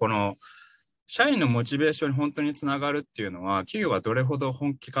は、なんかこの、社員のモチベーションに本当につながるっていうのは、企業がどれほど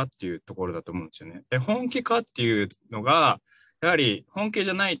本気かっていうところだと思うんですよね。で、本気かっていうのが、やはり本気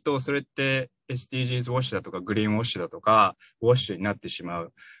じゃないと、それって SDGs ウォッシュだとかグリーンウォッシュだとかウォッシュになってしま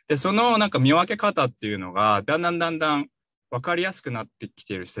う。で、そのなんか見分け方っていうのがだんだん分かりやすくなってき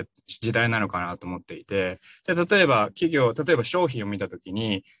ている時代なのかなと思っていて、で、例えば商品を見たとき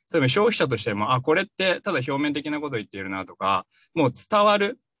に、例えば消費者としても、これってただ表面的なことを言っているなとか、もう伝わ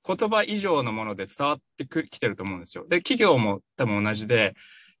る言葉以上のもので伝わってきてると思うんですよ。で、企業も多分同じで、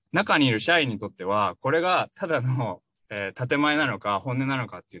中にいる社員にとっては、これがただの建前なのか本音なの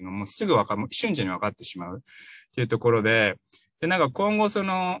かっていうのもすぐ瞬時に分かってしまうっていうところで、なんか今後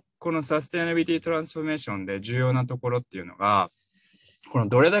このサステナビリティトランスフォーメーションで重要なところっていうのが、この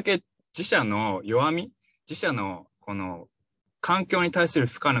どれだけ自社の弱み、自社のこの環境に対する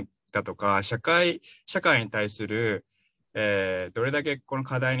負荷だとか、社会に対する、どれだけこの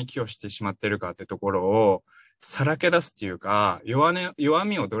課題に寄与してしまっているかってところをさらけ出すっていうか、弱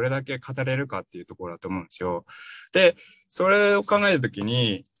みをどれだけ語れるかっていうところだと思うんですよ。で、それを考えたとき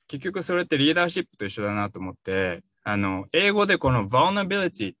に、結局それってリーダーシップと一緒だなと思って、英語でこの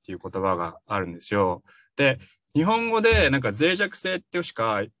vulnerability っていう言葉があるんですよ。で、日本語でなんか脆弱性ってし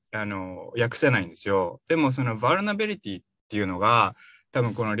か、訳せないんですよ。でもその vulnerability っていうのが、多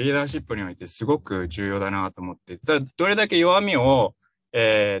分このリーダーシップにおいてすごく重要だなと思って、どれだけ弱みを、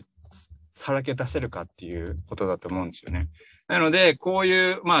さらけ出せるかっていうことだと思うんですよね。なので、こう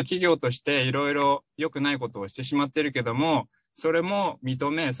いう、企業としていろいろ良くないことをしてしまってるけども、それも認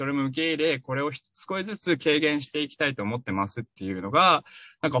め、それも受け入れ、これを少しずつ軽減していきたいと思ってますっていうのが、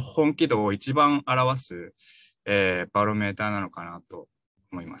なんか本気度を一番表す、バロメーターなのかなと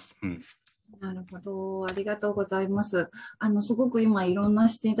思います。なるほど。ありがとうございます。すごく今いろんな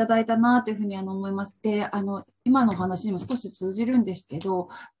視点いただいたなというふうに思います。で、今のお話にも少し通じるんですけど、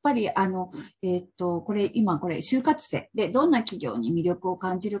やっぱりこれ、就活生でどんな企業に魅力を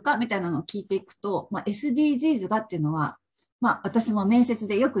感じるかみたいなのを聞いていくと、SDGs がっていうのは、私も面接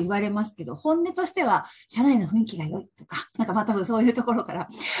でよく言われますけど、本音としては、社内の雰囲気が良いとか、多分そういうところから、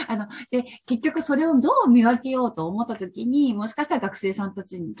で、結局それをどう見分けようと思ったときに、もしかしたら学生さんた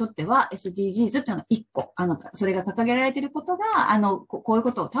ちにとっては SDGs っていうのが一個、それが掲げられていることが、こういう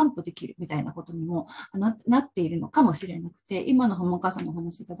ことを担保できるみたいなことにもなっているのかもしれなくて、今の浜川さんのお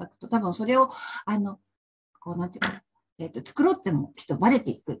話いただくと、多分それを、なんていうか、作ろうってもきっとバレ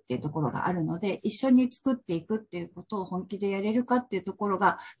ていくっていうところがあるので、一緒に作っていくっていうことを本気でやれるかっていうところ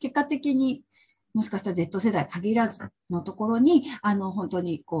が、結果的にもしかしたら Z 世代限らずのところに、本当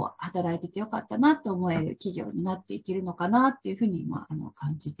に働いててよかったなと思える企業になっていけるのかなっていうふうに今、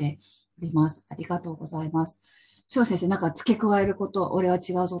感じております。ありがとうございます。翔先生、付け加えること、俺は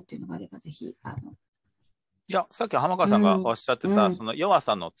違うぞっていうのがあれば、ぜひ、いや、さっき浜川さんがおっしゃってた、その弱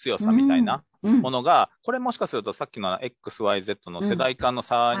さの強さみたいなものが、これもしかするとさっきの XYZ の世代間の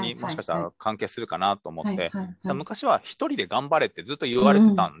差にもしかしたら関係するかなと思って、昔は一人で頑張れってずっと言われ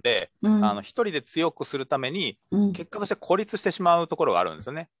てたんで、一人で強くするために、結果として孤立してしまうところがあるんです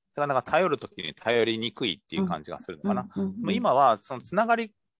よね。だから頼るときに頼りにくいっていう感じがするのかな。今はそのつなが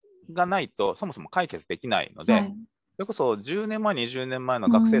りがないとそもそも解決できないので、それこそ10年前、20年前の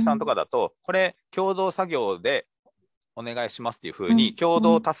学生さんとかだと、これ共同作業でお願いしますっていうふうに共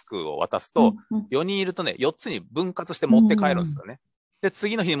同タスクを渡すと、4人いるとね、4つに分割して持って帰るんですよね。で、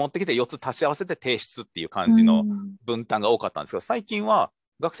次の日に持ってきて4つ足し合わせて提出っていう感じの分担が多かったんですけど、最近は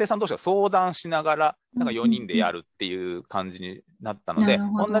学生さん同士が相談しながら、4人でやるっていう感じになったので、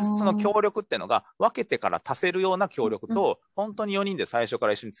同じその協力っていうのが分けてから足せるような協力と、本当に4人で最初か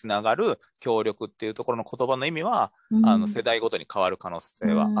ら一緒につながる協力っていうところの言葉の意味は、世代ごとに変わる可能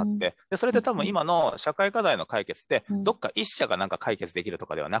性はあって、でそれで多分今の社会課題の解決って、どっか一社が解決できると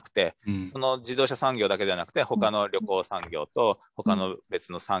かではなくて、その自動車産業だけではなくて、他の旅行産業と他の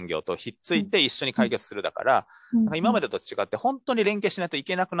別の産業とひっついて一緒に解決するだから、今までと違って本当に連携しないとい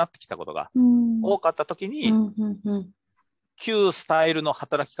けなくなってきたことが多かった時に、旧スタイルの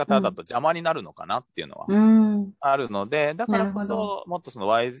働き方だと邪魔になるのかなっていうのはあるので、だからこそもっとその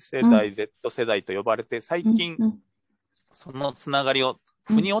Y 世代、Z 世代と呼ばれて、最近そのつながりを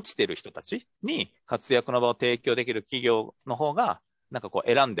腑に落ちてる人たちに活躍の場を提供できる企業の方が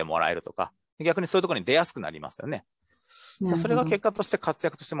選んでもらえるとか、逆にそういうところに出やすくなりますよね。それが結果として活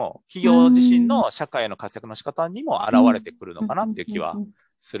躍としても、企業自身の社会の活躍の仕方にも現れてくるのかなっていう気は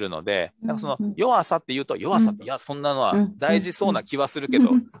するので、その弱さっていうと、弱さって、いや、そんなのは大事そうな気はするけど、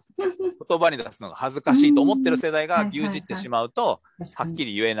言葉に出すのが恥ずかしいと思ってる世代が牛耳ってしまうと、はっき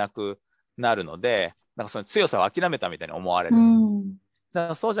り言えなくなるので、なんかその強さを諦めたみたいに思われる。だか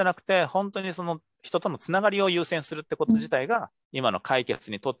らそうじゃなくて、本当にその人とのつながりを優先するってこと自体が、今の解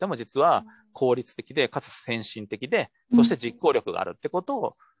決にとっても実は効率的で、かつ先進的で、そして実行力があるってこと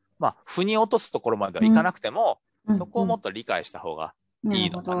を、まあ、腑に落とすところまではいかなくても、そこをもっと理解した方がいい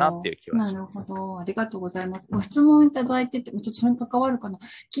のかなっていう気はします。なるほど。ありがとうございます。ご質問いただいてて、ちょっとそれに関わるかな。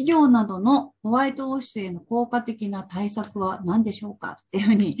企業などのホワイトウォッシュへの効果的な対策は何でしょうかっていうふ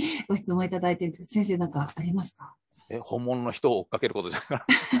うにご質問いただいてるんですけど、先生なんかありますか？本物の人を追っかけることじゃな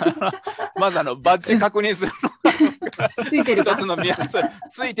いかな。まずバッジ確認するのついてるか一つの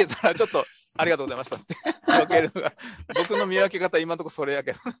ついてたらちょっとありがとうございましたって分けるのが僕の見分け方今のところそれや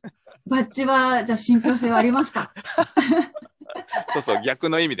けどバッジはじゃあ信憑性はありますか？そうそう、逆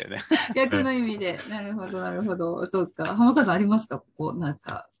の意味でね。逆の意味で。なるほど、なるほど。そうか。浜川さんありますか？ここ、なん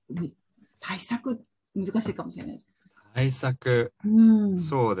か、対策、難しいかもしれないです。対策、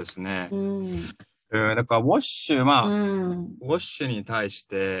そうですね。だからウォッシュ、まあ、ウォッシュに対し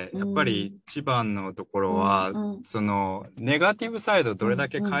て、やっぱり一番のところは、その、ネガティブサイドをどれだ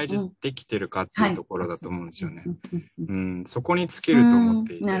け開示できてるかっていうところだと思うんですよね。そこに尽きると思っ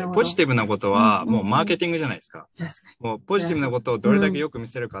ていて、ポジティブなことはもうマーケティングじゃないですか。もうポジティブなことをどれだけよく見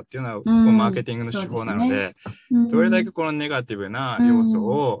せるかっていうのは、もうマーケティングの手法なので、どれだけこのネガティブな要素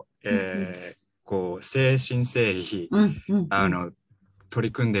を、こう、誠心誠意、取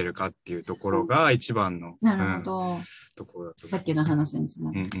り組んでいるかっていうところが一番の、なるほど。ところだと思います。さっきの話につ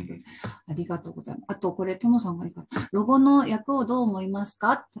ながってくる。ありがとうございます。あと、これ、ともさんがいいか。ロゴの訳をどう思います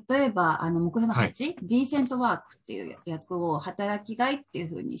か？例えば、目標の8、ディーセントワークっていう訳を働きがいっていう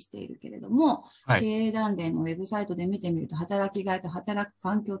ふうにしているけれども、経営団連のウェブサイトで見てみると、働きがいと働く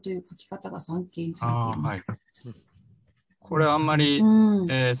環境という書き方が散見されています。これはあんまり、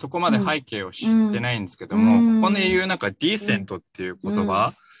そこまで背景を知ってないんですけども、ここで言うなんかディーセントっていう言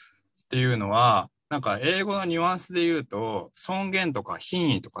葉っていうのは、なんか英語のニュアンスで言うと、尊厳とか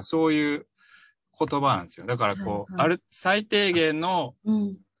品位とかそういう言葉なんですよ。だからこう、最低限の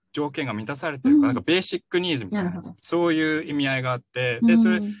条件が満たされてるか、なんかベーシックニーズみたいな、そういう意味合いがあって、で、そ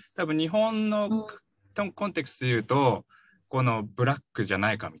れ多分日本のコンテクストで言うと、このブラックじゃ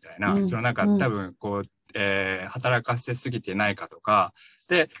ないかみたいな、そのなんか多分こう、働かせすぎてないかとか、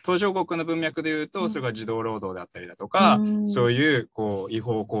で、途上国の文脈で言うと、それが児童労働であったりだとか、そういう、こう、違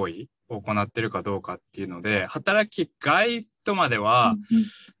法行為を行ってるかどうかっていうので、働きがいとまでは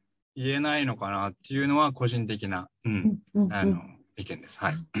言えないのかなっていうのは、個人的な、意見です。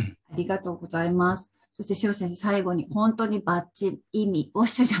はい。ありがとうございます。そして塩先生、最後に本当にバッジ意味、ウォッ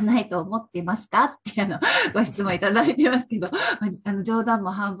シュじゃないと思っていますかってご質問いただいてますけど、冗談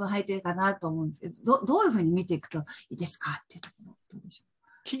も半分入ってるかなと思うんですけど、どういうふうに見ていくといいですかっていうところ、どうでしょ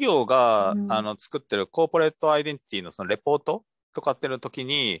う。企業が、作ってるコーポレートアイデンティティのそのレポートとかっていう時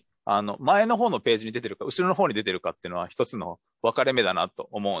に、前の方のページに出てるか、後ろの方に出てるかっていうのは一つの分かれ目だなと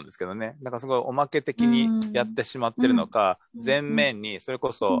思うんですけどね。だからすごいおまけ的にやってしまってるのか、前面にそれ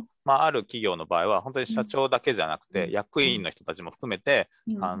こそ、ある企業の場合は本当に社長だけじゃなくて、役員の人たちも含めて、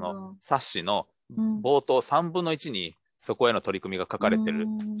冊子の冒頭3分の1にそこへの取り組みが書かれてる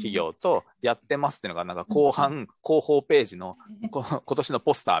企業とやってますっていうのがなんか後半広報ページの今年の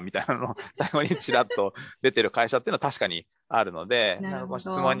ポスターみたいなの最後にちらっと出てる会社っていうのは確かにあるので、なんかご質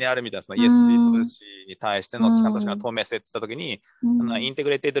問にあるみたいなその ESG に対しての機関としての透明性って言った時に、インテグ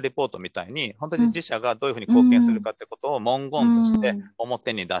レーテッドレポートみたいに本当に自社がどういうふうに貢献するかってことを文言として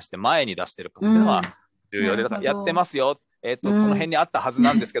表に出して前に出してるかっていうのは重要で、だからやってますよ、この辺にあったはず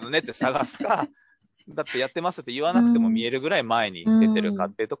なんですけどねって探すかだってやってますって言わなくても見えるぐらい前に出てるか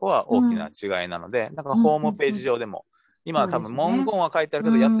っていうところは大きな違いなので、なんかホームページ上でも今は多分文言は書いてある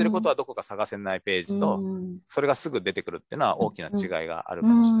けど、やってることはどこか探せないページと、それがすぐ出てくるっていうのは大きな違いがあるか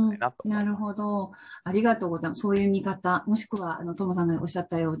もしれないなと思います。なるほど。ありがとうございます。そういう見方、もしくは、トモさんがおっしゃっ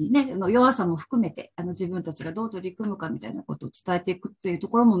たようにね、弱さも含めて、自分たちがどう取り組むかみたいなことを伝えていくっていうと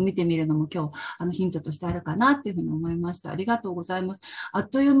ころも見てみるのも今日、ヒントとしてあるかなっていうふうに思いました。ありがとうございます。あっ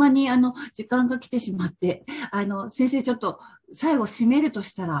という間に、時間が来てしまって、先生ちょっと最後締めると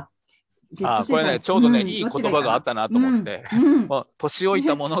したら、これね、ちょうどね、いい言葉があったなと思って、年老い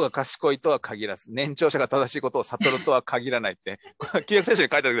た者が賢いとは限らず、年長者が正しいことを悟るとは限らないって、旧約聖書に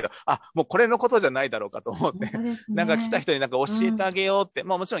書いてあるけど、もうこれのことじゃないだろうかと思って、なんか来た人になんか教えてあげようって、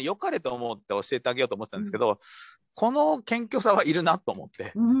もちろん良かれと思って教えてあげようと思ったんですけど、この謙虚さはいるなと思っ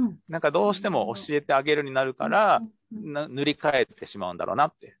て、なんかどうしても教えてあげるになるから、塗り替えてしまうんだろうな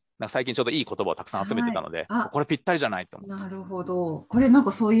って。最近ちょうどいい言葉をたくさん集めてたので、これぴったりじゃないと思って。なるほど。これなん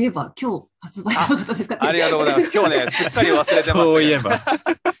かそういえば今日発売したことですか？ありがとうございます。今日ね、すっかり忘れてました。そういえば。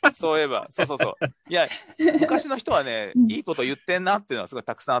そういえば、そうそうそう。いや、昔の人はね、いいこと言ってんなっていうのはすごい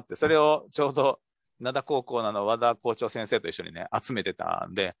たくさんあって、それをちょうど灘高校の和田校長先生と一緒にね、集めてた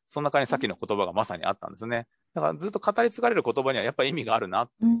んで、その中にさっきの言葉がまさにあったんですね。だからずっと語り継がれる言葉にはやっぱり意味があるなっ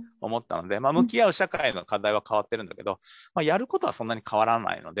て思ったので、向き合う社会の課題は変わってるんだけど、やることはそんなに変わら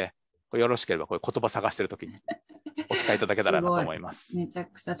ないので、よろしければこういう言葉探してるときにお使いいただけたらなと思います。めちゃ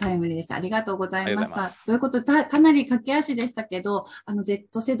くちゃタイムリーでした。ありがとうございました。ということで、かなり駆け足でしたけど、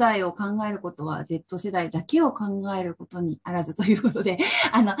Z 世代を考えることは Z 世代だけを考えることにあらずということで、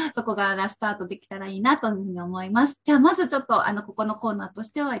そこがスタートできたらいいなというふうに思います。じゃあ、まずちょっと、ここのコーナーと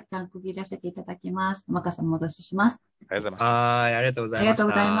しては一旦区切らせていただきます。若さん戻しします。ありがとうございました。はい、ありがとうございました。ありがとう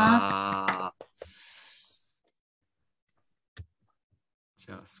ございます。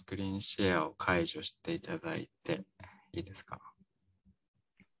じゃあ、スクリーンシェアを解除していただいていいですか？あっ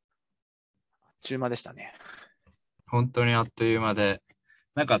ちゅう間でしたね。本当にあっという間で、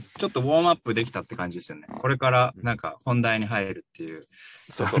なんかちょっとウォームアップできたって感じですよね。これからなんか本題に入るっていう、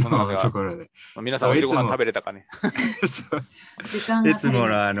そうそう、そんなところで。皆さんお昼ご飯食べれたかね。いつも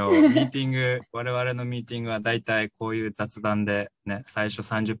のミーティング、我々のミーティングはだいたいこういう雑談でね、最初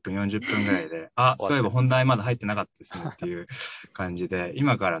30分、40分ぐらいで、そういえば本題まだ入ってなかったですねっていう感じで、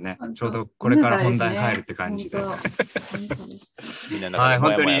今からね、ちょうどこれから本題入るって感じで。はい、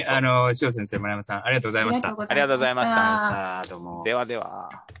本当に、塩先生、村山さん、ありがとうございました。ありがとうございました。どうも。ではでは。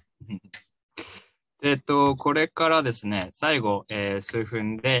これからですね、最後、数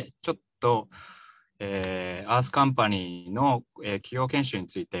分で、ちょっと、アースカンパニーの、企業研修に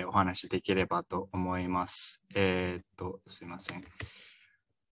ついてお話しできればと思います。すいません。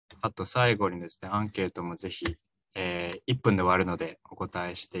あと最後にですね、アンケートもぜひ、1分で終わるのでお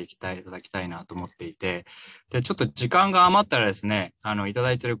答えしていただきたいなと思っていて、で、ちょっと時間が余ったらですね、いた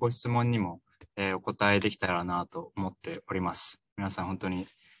だいているご質問にも、お答えできたらなと思っております。皆さん本当に、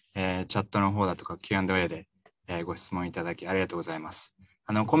チャットの方だとか Q&A で、ご質問いただきありがとうございます。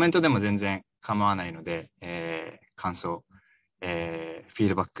コメントでも全然構わないので、感想、フィー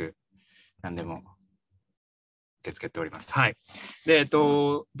ドバック、何でも受け付けております。はい。で、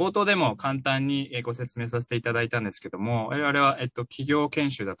冒頭でも簡単にご説明させていただいたんですけども、我々は、企業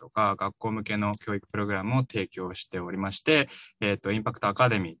研修だとか学校向けの教育プログラムを提供しておりまして、インパクトアカ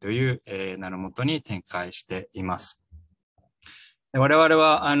デミーという、名のもとに展開しています。我々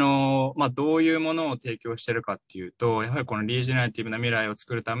は、どういうものを提供しているかっていうと、やはりこのリージェネラティブな未来を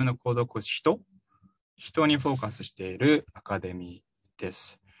作るための行動を起こす人にフォーカスしているアカデミーで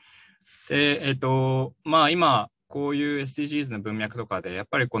す。で、今、こういう SDGs の文脈とかで、やっ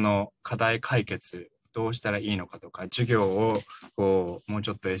ぱりこの課題解決、どうしたらいいのかとか、授業をこうもう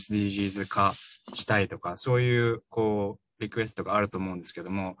ちょっと SDGs 化したいとか、そういうこうリクエストがあると思うんですけど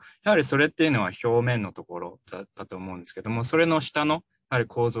も、やはりそれっていうのは表面のところだと思うんですけども、それの下のやはり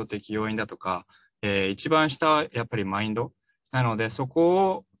構造的要因だとか、一番下はやっぱりマインドなので、そこ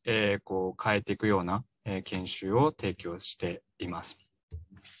を、こう変えていくような、研修を提供しています。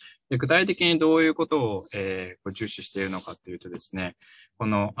で、具体的にどういうことを、重視しているのかというとですね、こ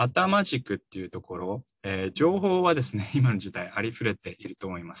の頭軸っていうところ、情報はですね、今の時代ありふれていると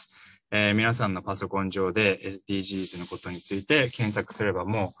思います。皆さんのパソコン上で SDGs のことについて検索すれば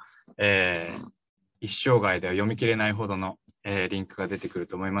もう、一生涯では読み切れないほどの、リンクが出てくる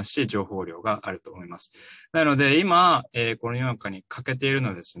と思いますし、情報量があると思います。なので今、この世の中に欠けているの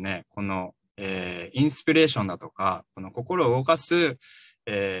はですね、この、インスピレーションだとか、この心を動かす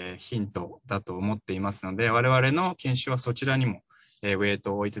ヒントだと思っていますので、我々の研修はそちらにも、ウェイ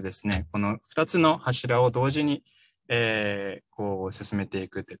トを置いてですね、この2つの柱を同時に、こう進めてい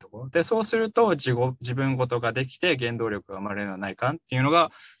くっていうところで、そうすると自分ごとができて原動力が生まれるのではないかっていうの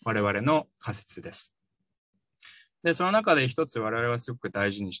が我々の仮説です。で、その中で一つ我々はすごく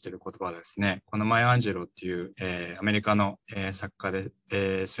大事にしている言葉はですね、このマイアンジェロっていう、アメリカの、作家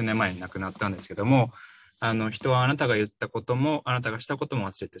で、数年前に亡くなったんですけども、人はあなたが言ったことも、あなたがしたことも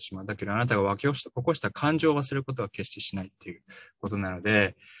忘れてしまう。だけどあなたが起こした感情を忘れることは決してしないっていうことなの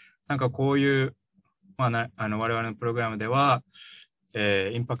で、なんかこういう、我々のプログラムでは、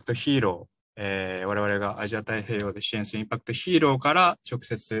インパクトヒーロー、我々がアジア太平洋で支援するインパクトヒーローから直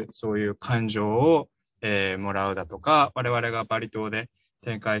接そういう感情を、もらうだとか、我々がバリ島で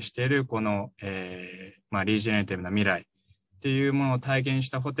展開しているこの、リージェネラティブな未来っていうものを体現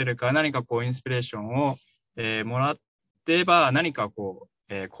したホテルから何かこうインスピレーションを、もらってば何かこ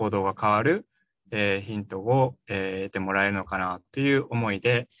う、行動が変わる、ヒントを、得てもらえるのかなという思い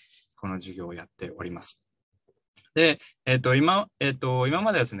でこの授業をやっております。で、今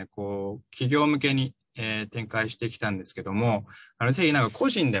までですね、こう企業向けに展開してきたんですけども、ぜひなんか個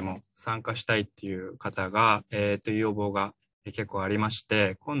人でも参加したいっていう方が、という要望が結構ありまし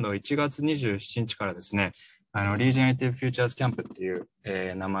て、今度1月27日からですね、Regenerative Futures Camp ってい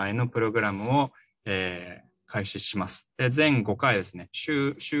う、名前のプログラムを、開始します。で、全5回ですね、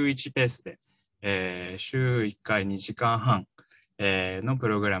週1ペースで、週1回2時間半、のプ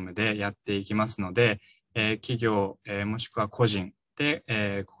ログラムでやっていきますので、企業、もしくは個人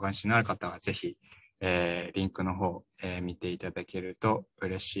で、ご関心のある方はぜひ、リンクの方、見ていただけると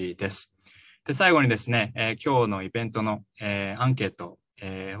嬉しいです。で、最後にですね、今日のイベントの、アンケート、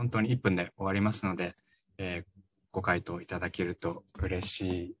本当に1分で終わりますので、ご回答いただけると嬉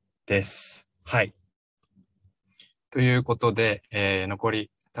しいです。はい。ということで、残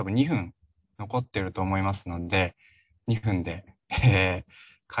り多分2分残っていると思いますので、2分で、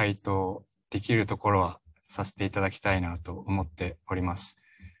回答できるところはさせていただきたいなと思っております。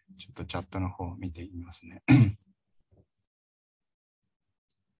ちょっとチャットの方を見てみますね。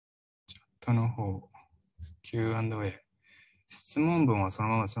チャットの方、Q&A。質問文はその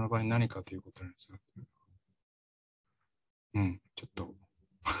ままその場に何かということなんですよ。ちょっと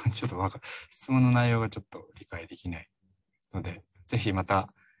質問の内容がちょっと理解できないので、ぜひま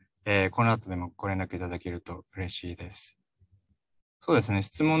た、この後でもご連絡いただけると嬉しいです。そうですね、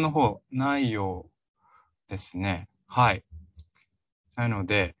質問の方、ないようですね。はい。なの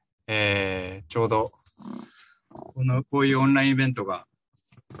で、ちょうど、こういうオンラインイベントが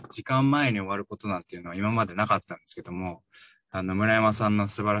時間前に終わることなんていうのは今までなかったんですけども、村山さんの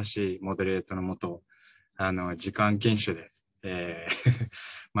素晴らしいモデレートのもと、時間厳守で、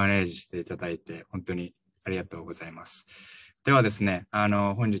マネージしていただいて、本当にありがとうございます。ではですね、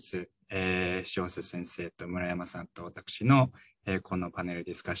本日、塩瀬先生と村山さんと私の、このパネル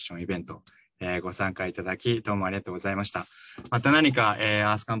ディスカッションイベント、ご参加いただき、どうもありがとうございました。また何か、ア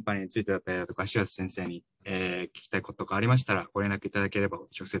ースカンパニーについてだったりだとか、塩瀬先生に、聞きたいことがありましたら、ご連絡いただければ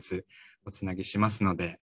直接おつなぎしますので、